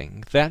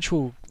building,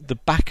 the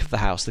back of the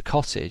house, the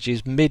cottage,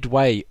 is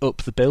midway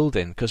up the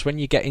building, because when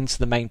you get into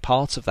the main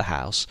part of the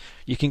house,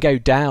 you can go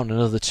down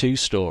another 2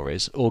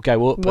 stories or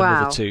go up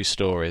another 2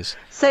 stories.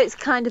 So it's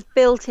kind of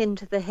built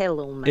into the hill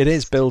almost. It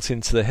is built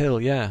into the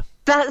hill, yeah.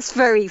 That's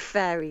very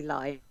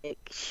fairy-like,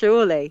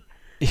 surely.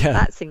 Yeah.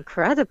 That's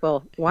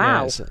incredible.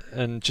 Wow. Yes,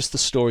 and just the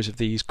stories of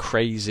these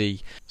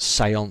crazy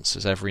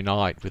seances every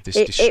night with this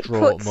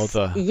distraught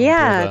mother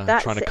and brother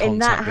trying to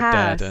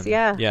contact the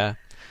dead.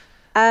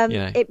 And,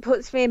 it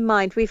puts me in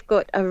mind, we've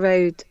got a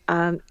road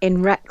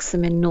in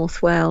Wrexham in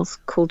North Wales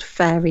called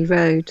Fairy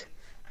Road,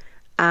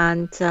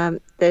 and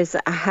there's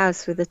a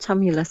house with a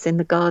tumulus in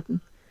the garden,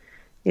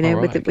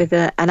 with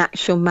an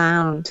actual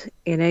mound,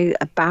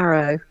 a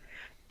barrow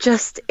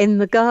just in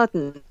the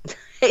garden.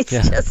 It's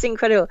just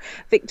incredible.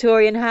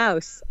 Victorian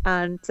house,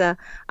 and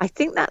I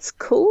think that's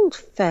called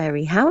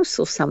Fairy House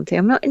or something.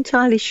 I'm not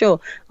entirely sure.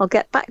 I'll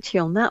get back to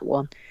you on that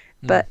one.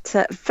 But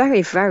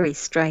very, very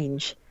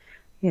strange,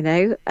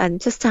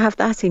 and just to have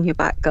that in your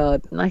back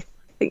garden, I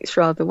think it's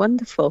rather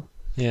wonderful.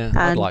 Yeah,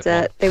 I'd And like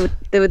one.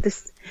 they were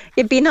this.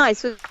 It'd be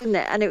nice, wouldn't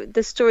it? And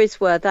the stories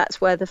were that's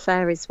where the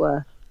fairies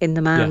were in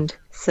the mound.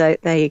 So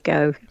there you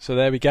go. So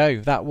there we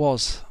go. That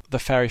was the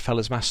Fairy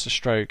Fellas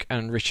Masterstroke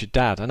and Richard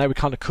Dadd. I know we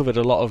kind of covered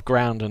a lot of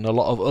ground and a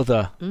lot of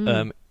other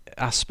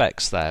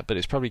aspects there, but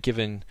it's probably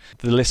given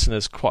the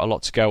listeners quite a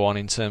lot to go on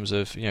in terms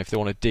of, if they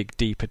want to dig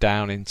deeper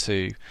down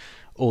into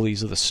all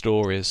these other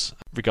stories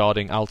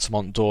regarding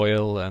Altamont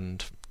Doyle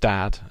and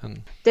Dadd.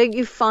 And don't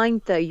you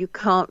find, though, you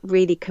can't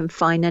really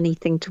confine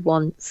anything to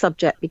one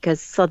subject,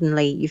 because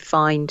suddenly you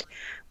find,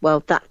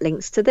 well, that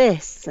links to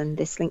this and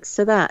this links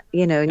to that,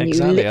 and exactly,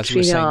 you literally as we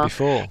were saying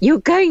before. You're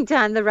going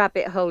down the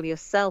rabbit hole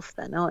yourself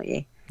then, aren't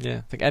you? Yeah,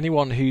 I think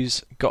anyone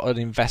who's got an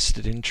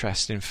invested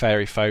interest in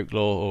fairy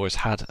folklore, or has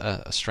had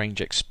a strange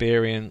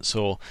experience,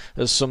 or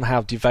has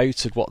somehow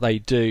devoted what they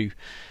do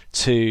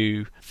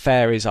to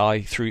fairies,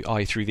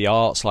 through the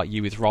arts, like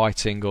you with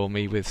writing or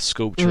me with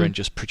sculpture and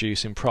just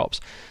producing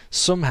props,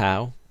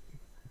 somehow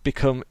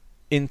become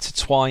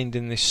intertwined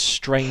in this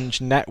strange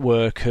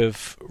network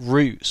of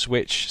roots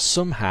which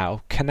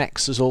somehow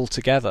connects us all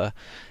together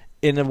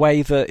in a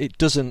way that it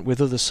doesn't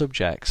with other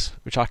subjects,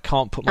 which I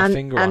can't put my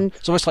finger on.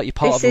 It's almost like you're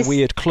part of a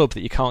weird club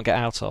that you can't get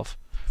out of.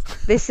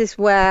 This is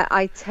where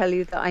I tell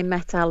you that I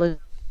met Alan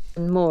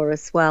Moore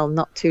as well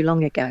not too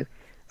long ago.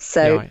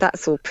 So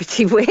that's all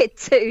pretty weird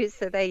too.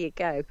 So there you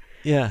go.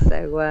 Yeah.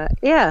 So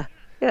yeah.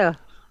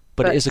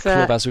 But it is a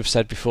club, as we've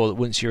said before, that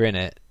once you're in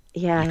it,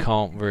 you Yeah,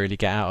 can't really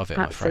get out of it.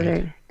 absolutely.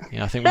 I'm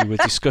afraid. I think we were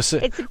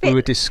discussing. It's a bit- We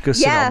were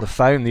discussing yeah. on the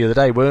phone the other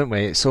day, weren't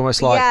we? It's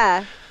almost like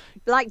Yeah,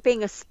 like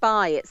being a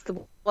spy, it's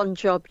the one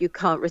job you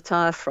can't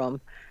retire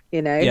from.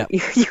 Yeah.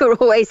 You're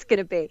always going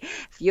to be.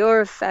 If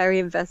you're a fairy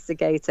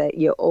investigator,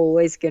 you're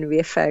always going to be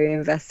a fairy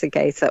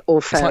investigator or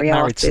it's like fairy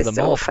married to artist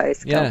the or mob. fairy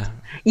Yeah. sculptor.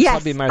 It's Yes,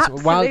 like being married to-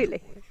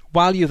 absolutely.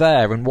 while you're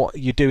there and what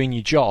you're doing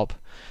your job,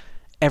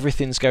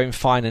 everything's going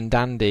fine and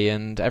dandy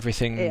and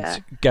everything's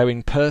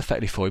going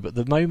perfectly for you. But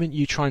the moment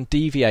you try and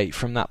deviate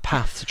from that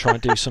path to try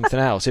and do something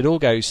else, it all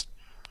goes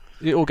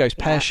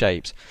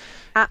pear-shaped.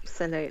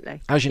 Absolutely.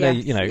 As you know,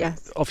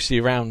 Yes. obviously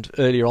around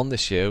earlier on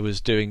this year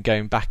was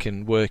going back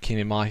and working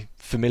in my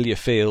familiar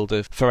field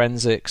of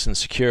forensics and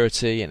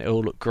security, and it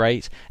all looked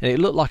great. And it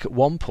looked like at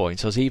one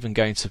point I was even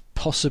going to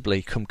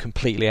possibly come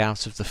completely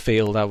out of the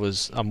field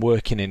I'm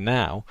working in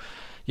now,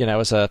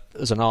 as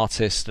an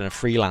artist and a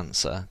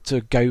freelancer,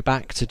 to go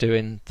back to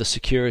doing the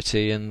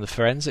security and the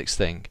forensics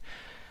thing.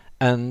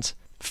 And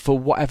for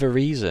whatever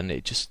reason,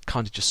 it just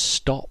kind of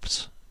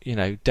stopped,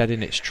 dead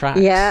in its tracks.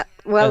 Yeah,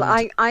 well,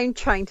 I'm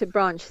trying to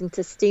branch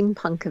into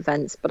steampunk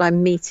events, but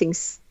I'm meeting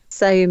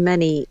so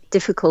many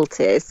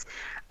difficulties.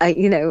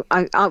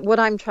 What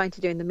I'm trying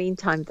to do in the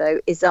meantime, though,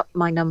 is up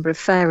my number of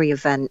fairy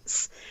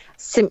events,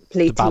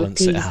 simply to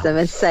appease them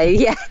and say,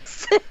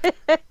 yes,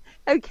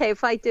 okay,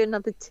 if I do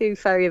another 2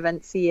 fairy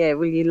events a year,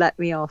 will you let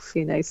me off?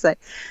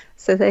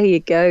 So there you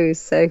go.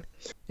 So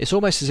it's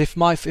almost as if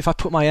I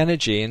put my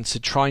energy into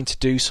trying to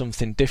do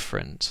something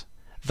different,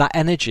 that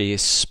energy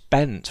is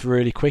spent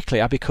really quickly.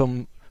 I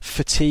become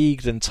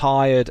fatigued and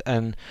tired,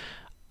 and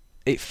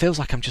it feels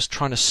like I'm just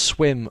trying to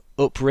swim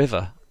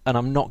upriver and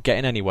I'm not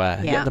getting anywhere.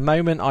 Yeah. Yet the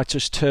moment I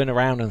just turn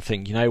around and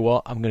think, you know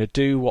what, I'm going to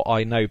do what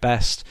I know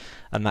best,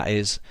 and that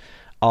is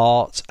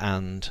art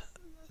and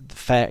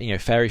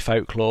fairy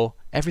folklore,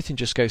 everything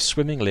just goes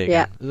swimmingly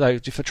again. Though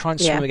if I try and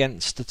swim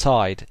against the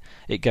tide,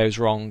 it goes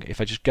wrong.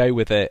 If I just go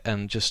with it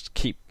and just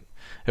keep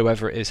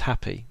whoever it is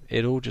happy,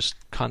 it all just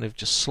kind of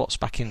just slots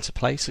back into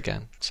place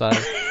again. So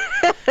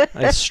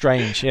it's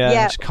strange. I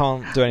just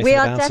can't do anything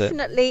about it. We are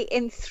definitely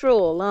in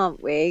thrall,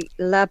 aren't we?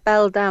 La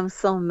Belle Dame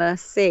Sans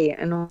Merci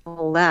and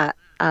all that.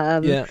 I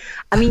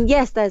mean,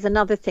 yes, there's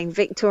another thing,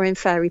 Victorian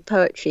fairy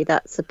poetry.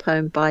 That's a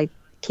poem by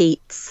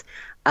Keats.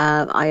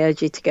 I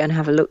urge you to go and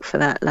have a look for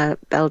that. La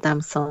Belle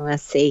Dame Sans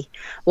Merci.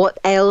 What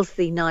ails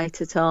thee,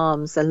 knight at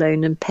arms,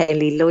 alone and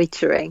palely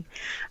loitering?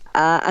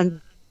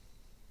 And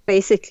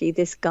basically,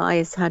 this guy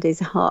has had his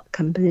heart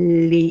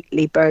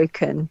completely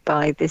broken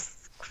by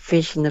this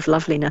vision of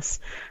loveliness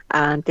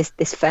and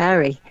this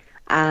fairy,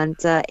 and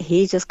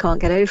he just can't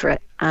get over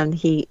it. And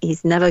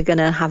he's never going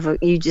to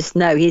he's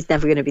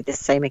never going to be the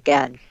same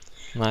again.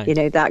 No.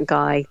 That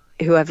guy,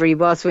 whoever he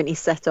was when he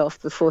set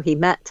off before he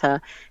met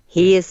her,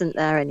 he isn't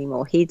there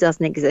anymore. He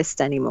doesn't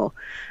exist anymore.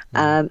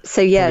 So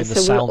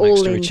we're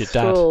all in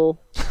thrall.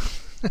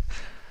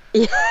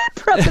 Yeah,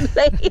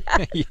 probably.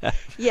 Yeah.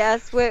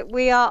 Yes,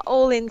 we are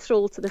all in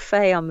thrall to the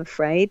Fae, I'm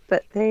afraid.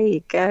 But there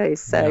you go.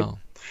 So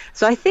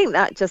I think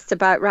that just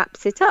about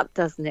wraps it up,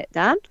 doesn't it,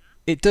 Dan?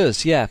 It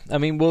does, yeah. I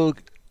mean, we're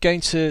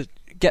going to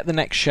get the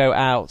next show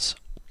out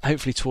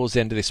hopefully towards the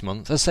end of this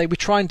month. As I say, we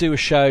try and do a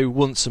show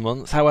once a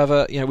month.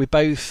 However, we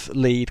both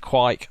lead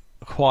quite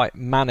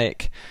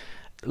manic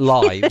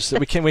lives that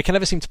we can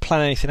never seem to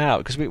plan anything out,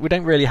 because we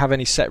don't really have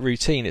any set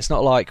routine. It's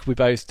not like we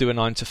both do a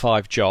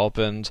 9-to-5 job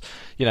and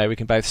we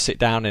can both sit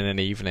down in an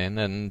evening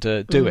and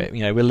do it.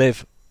 We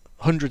live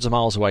hundreds of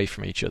miles away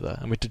from each other,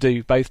 and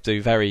we both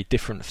do very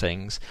different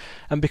things.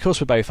 And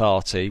because we're both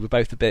arty, we're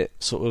both a bit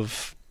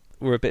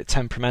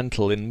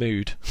temperamental in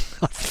mood,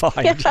 I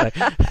find.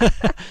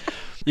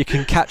 You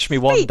can catch me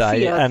one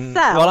day, and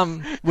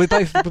we're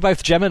both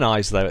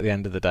Geminis though. At the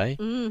end of the day,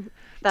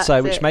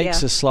 which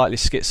makes us slightly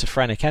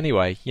schizophrenic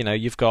anyway. You know,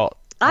 you've got.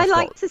 I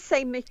like to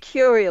say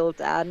mercurial,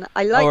 Dan.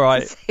 I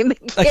like to say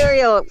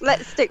mercurial.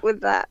 Let's stick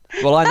with that.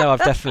 Well, I know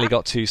I've definitely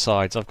got two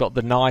sides. I've got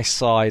the nice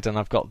side, and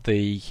I've got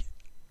the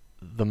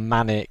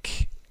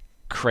manic,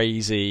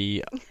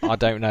 crazy, I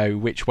don't know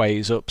which way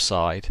is up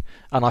side,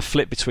 and I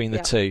flip between the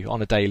two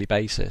on a daily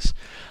basis.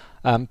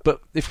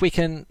 But if we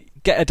can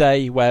get a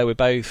day where we're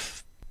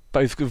both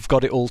have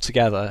got it all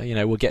together, you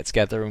know, we'll get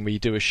together and we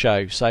do a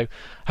show. So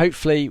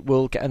hopefully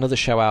we'll get another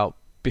show out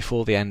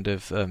before the end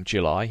of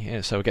July, you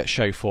know, so we'll get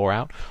show 4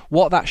 out.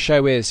 What that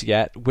show is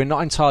yet, we're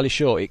not entirely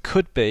sure. It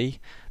could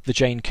be the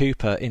Jane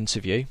Cooper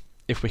interview.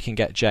 If we can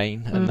get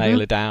Jane and nail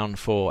her down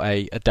for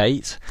a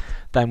date,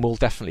 then we'll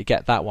definitely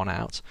get that one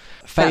out.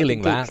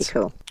 Failing that,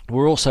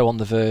 we're also on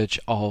the verge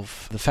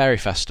of the Fairy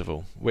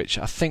Festival, which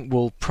I think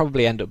will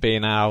probably end up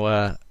being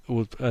our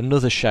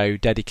another show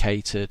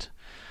dedicated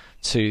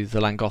to the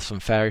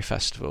Llangollen Fairy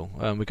Festival.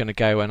 We're going to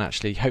go and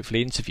actually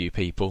hopefully interview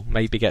people,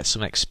 maybe get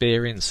some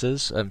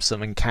experiences,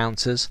 some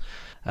encounters,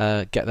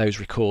 get those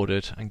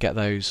recorded and get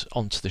those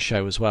onto the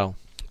show as well.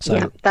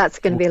 So that's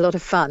going to be a lot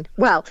of fun.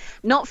 Well,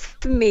 not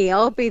for me.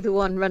 I'll be the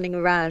one running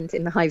around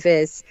in the high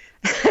vis,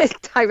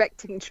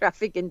 directing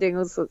traffic and doing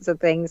all sorts of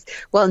things.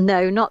 Well,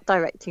 no, not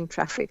directing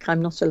traffic.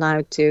 I'm not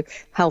allowed to.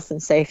 Health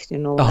and safety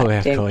and all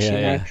that.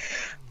 Yeah.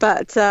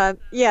 But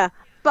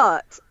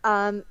But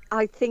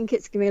I think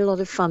it's going to be a lot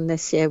of fun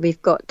this year.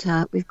 We've got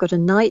a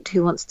knight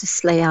who wants to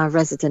slay our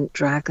resident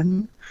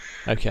dragon.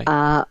 Okay.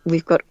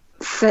 We've got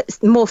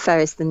more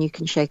fairies than you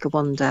can shake a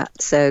wand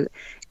at. So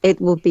it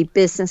will be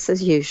business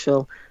as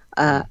usual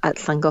at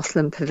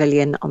Llangollen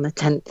Pavilion on the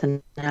 10th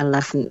and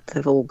 11th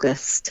of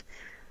August.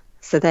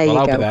 So there you go.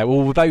 I'll be there.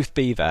 Well, we'll both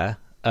be there.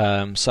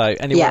 So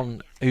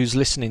anyone who's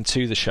listening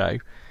to the show,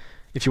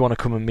 if you want to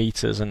come and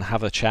meet us and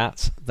have a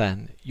chat,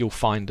 then you'll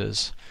find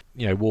us,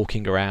 you know,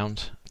 walking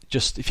around.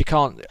 Just if you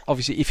can't,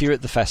 obviously, if you're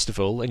at the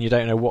festival and you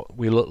don't know what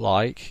we look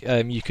like,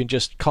 you can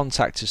just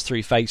contact us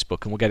through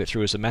Facebook and we'll get it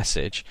through as a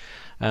message.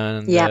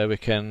 And we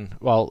can,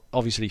 well,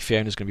 obviously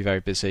Fiona's going to be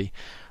very busy.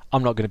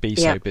 I'm not going to be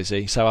so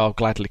busy, so I'll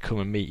gladly come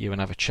and meet you and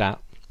have a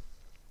chat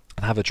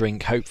and have a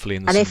drink, hopefully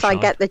in the sunshine. If I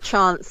get the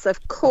chance,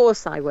 of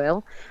course I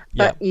will.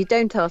 But you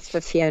don't ask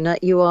for Fiona,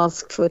 you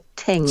ask for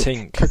Tink.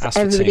 Tink, because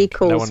everybody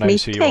calls me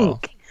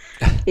Tink.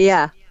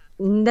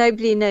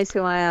 Nobody knows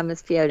who I am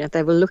as Fiona.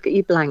 They will look at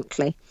you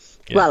blankly.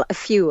 Yeah. Well, a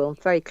few will.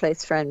 Very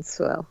close friends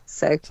will.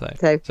 So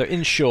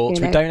in short,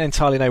 we don't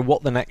entirely know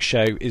what the next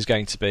show is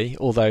going to be,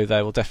 although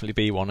there will definitely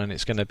be one, and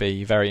it's going to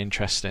be very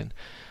interesting.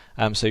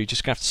 So you're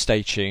just going to have to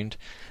stay tuned.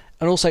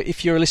 And also,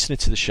 if you're a listener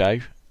to the show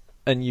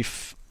and you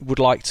would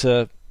like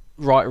to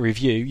write a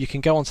review, you can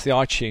go onto the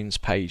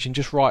iTunes page and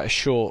just write a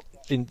short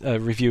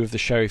review of the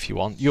show if you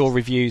want. Your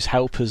reviews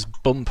help us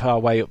bump our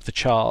way up the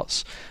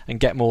charts and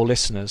get more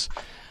listeners.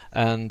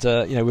 And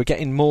we're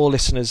getting more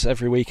listeners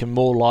every week and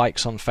more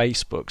likes on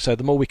Facebook. So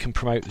the more we can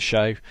promote the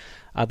show,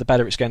 the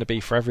better it's going to be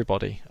for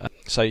everybody.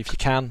 So if you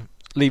can,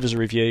 leave us a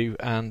review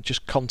and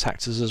just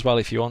contact us as well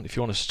if you want. If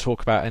you want us to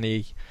talk about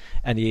any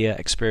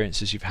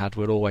experiences you've had,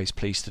 we're always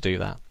pleased to do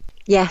that.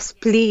 Yes,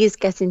 please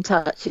get in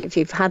touch if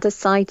you've had a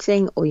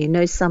sighting or you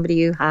know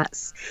somebody who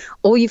has,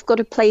 or you've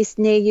got a place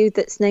near you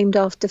that's named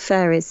after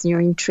fairies and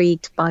you're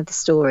intrigued by the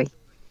story.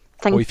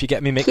 Or if you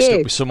get me mixed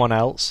up with someone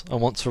else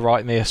and want to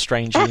write me a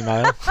strange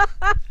email,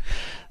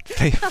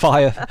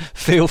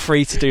 feel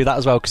free to do that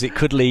as well, because it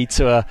could lead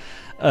to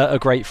a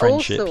great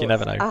friendship. You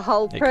never know. A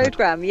whole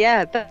programme,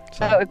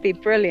 that would be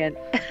brilliant.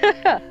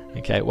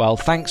 Okay, well,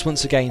 thanks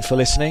once again for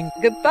listening.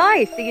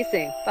 Goodbye. See you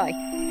soon. Bye.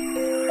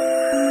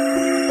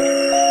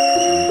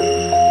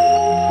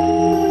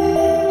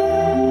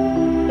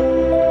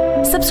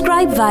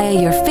 Subscribe via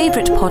your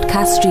favourite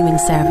podcast streaming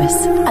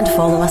service and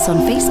follow us on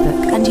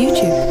Facebook and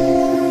YouTube.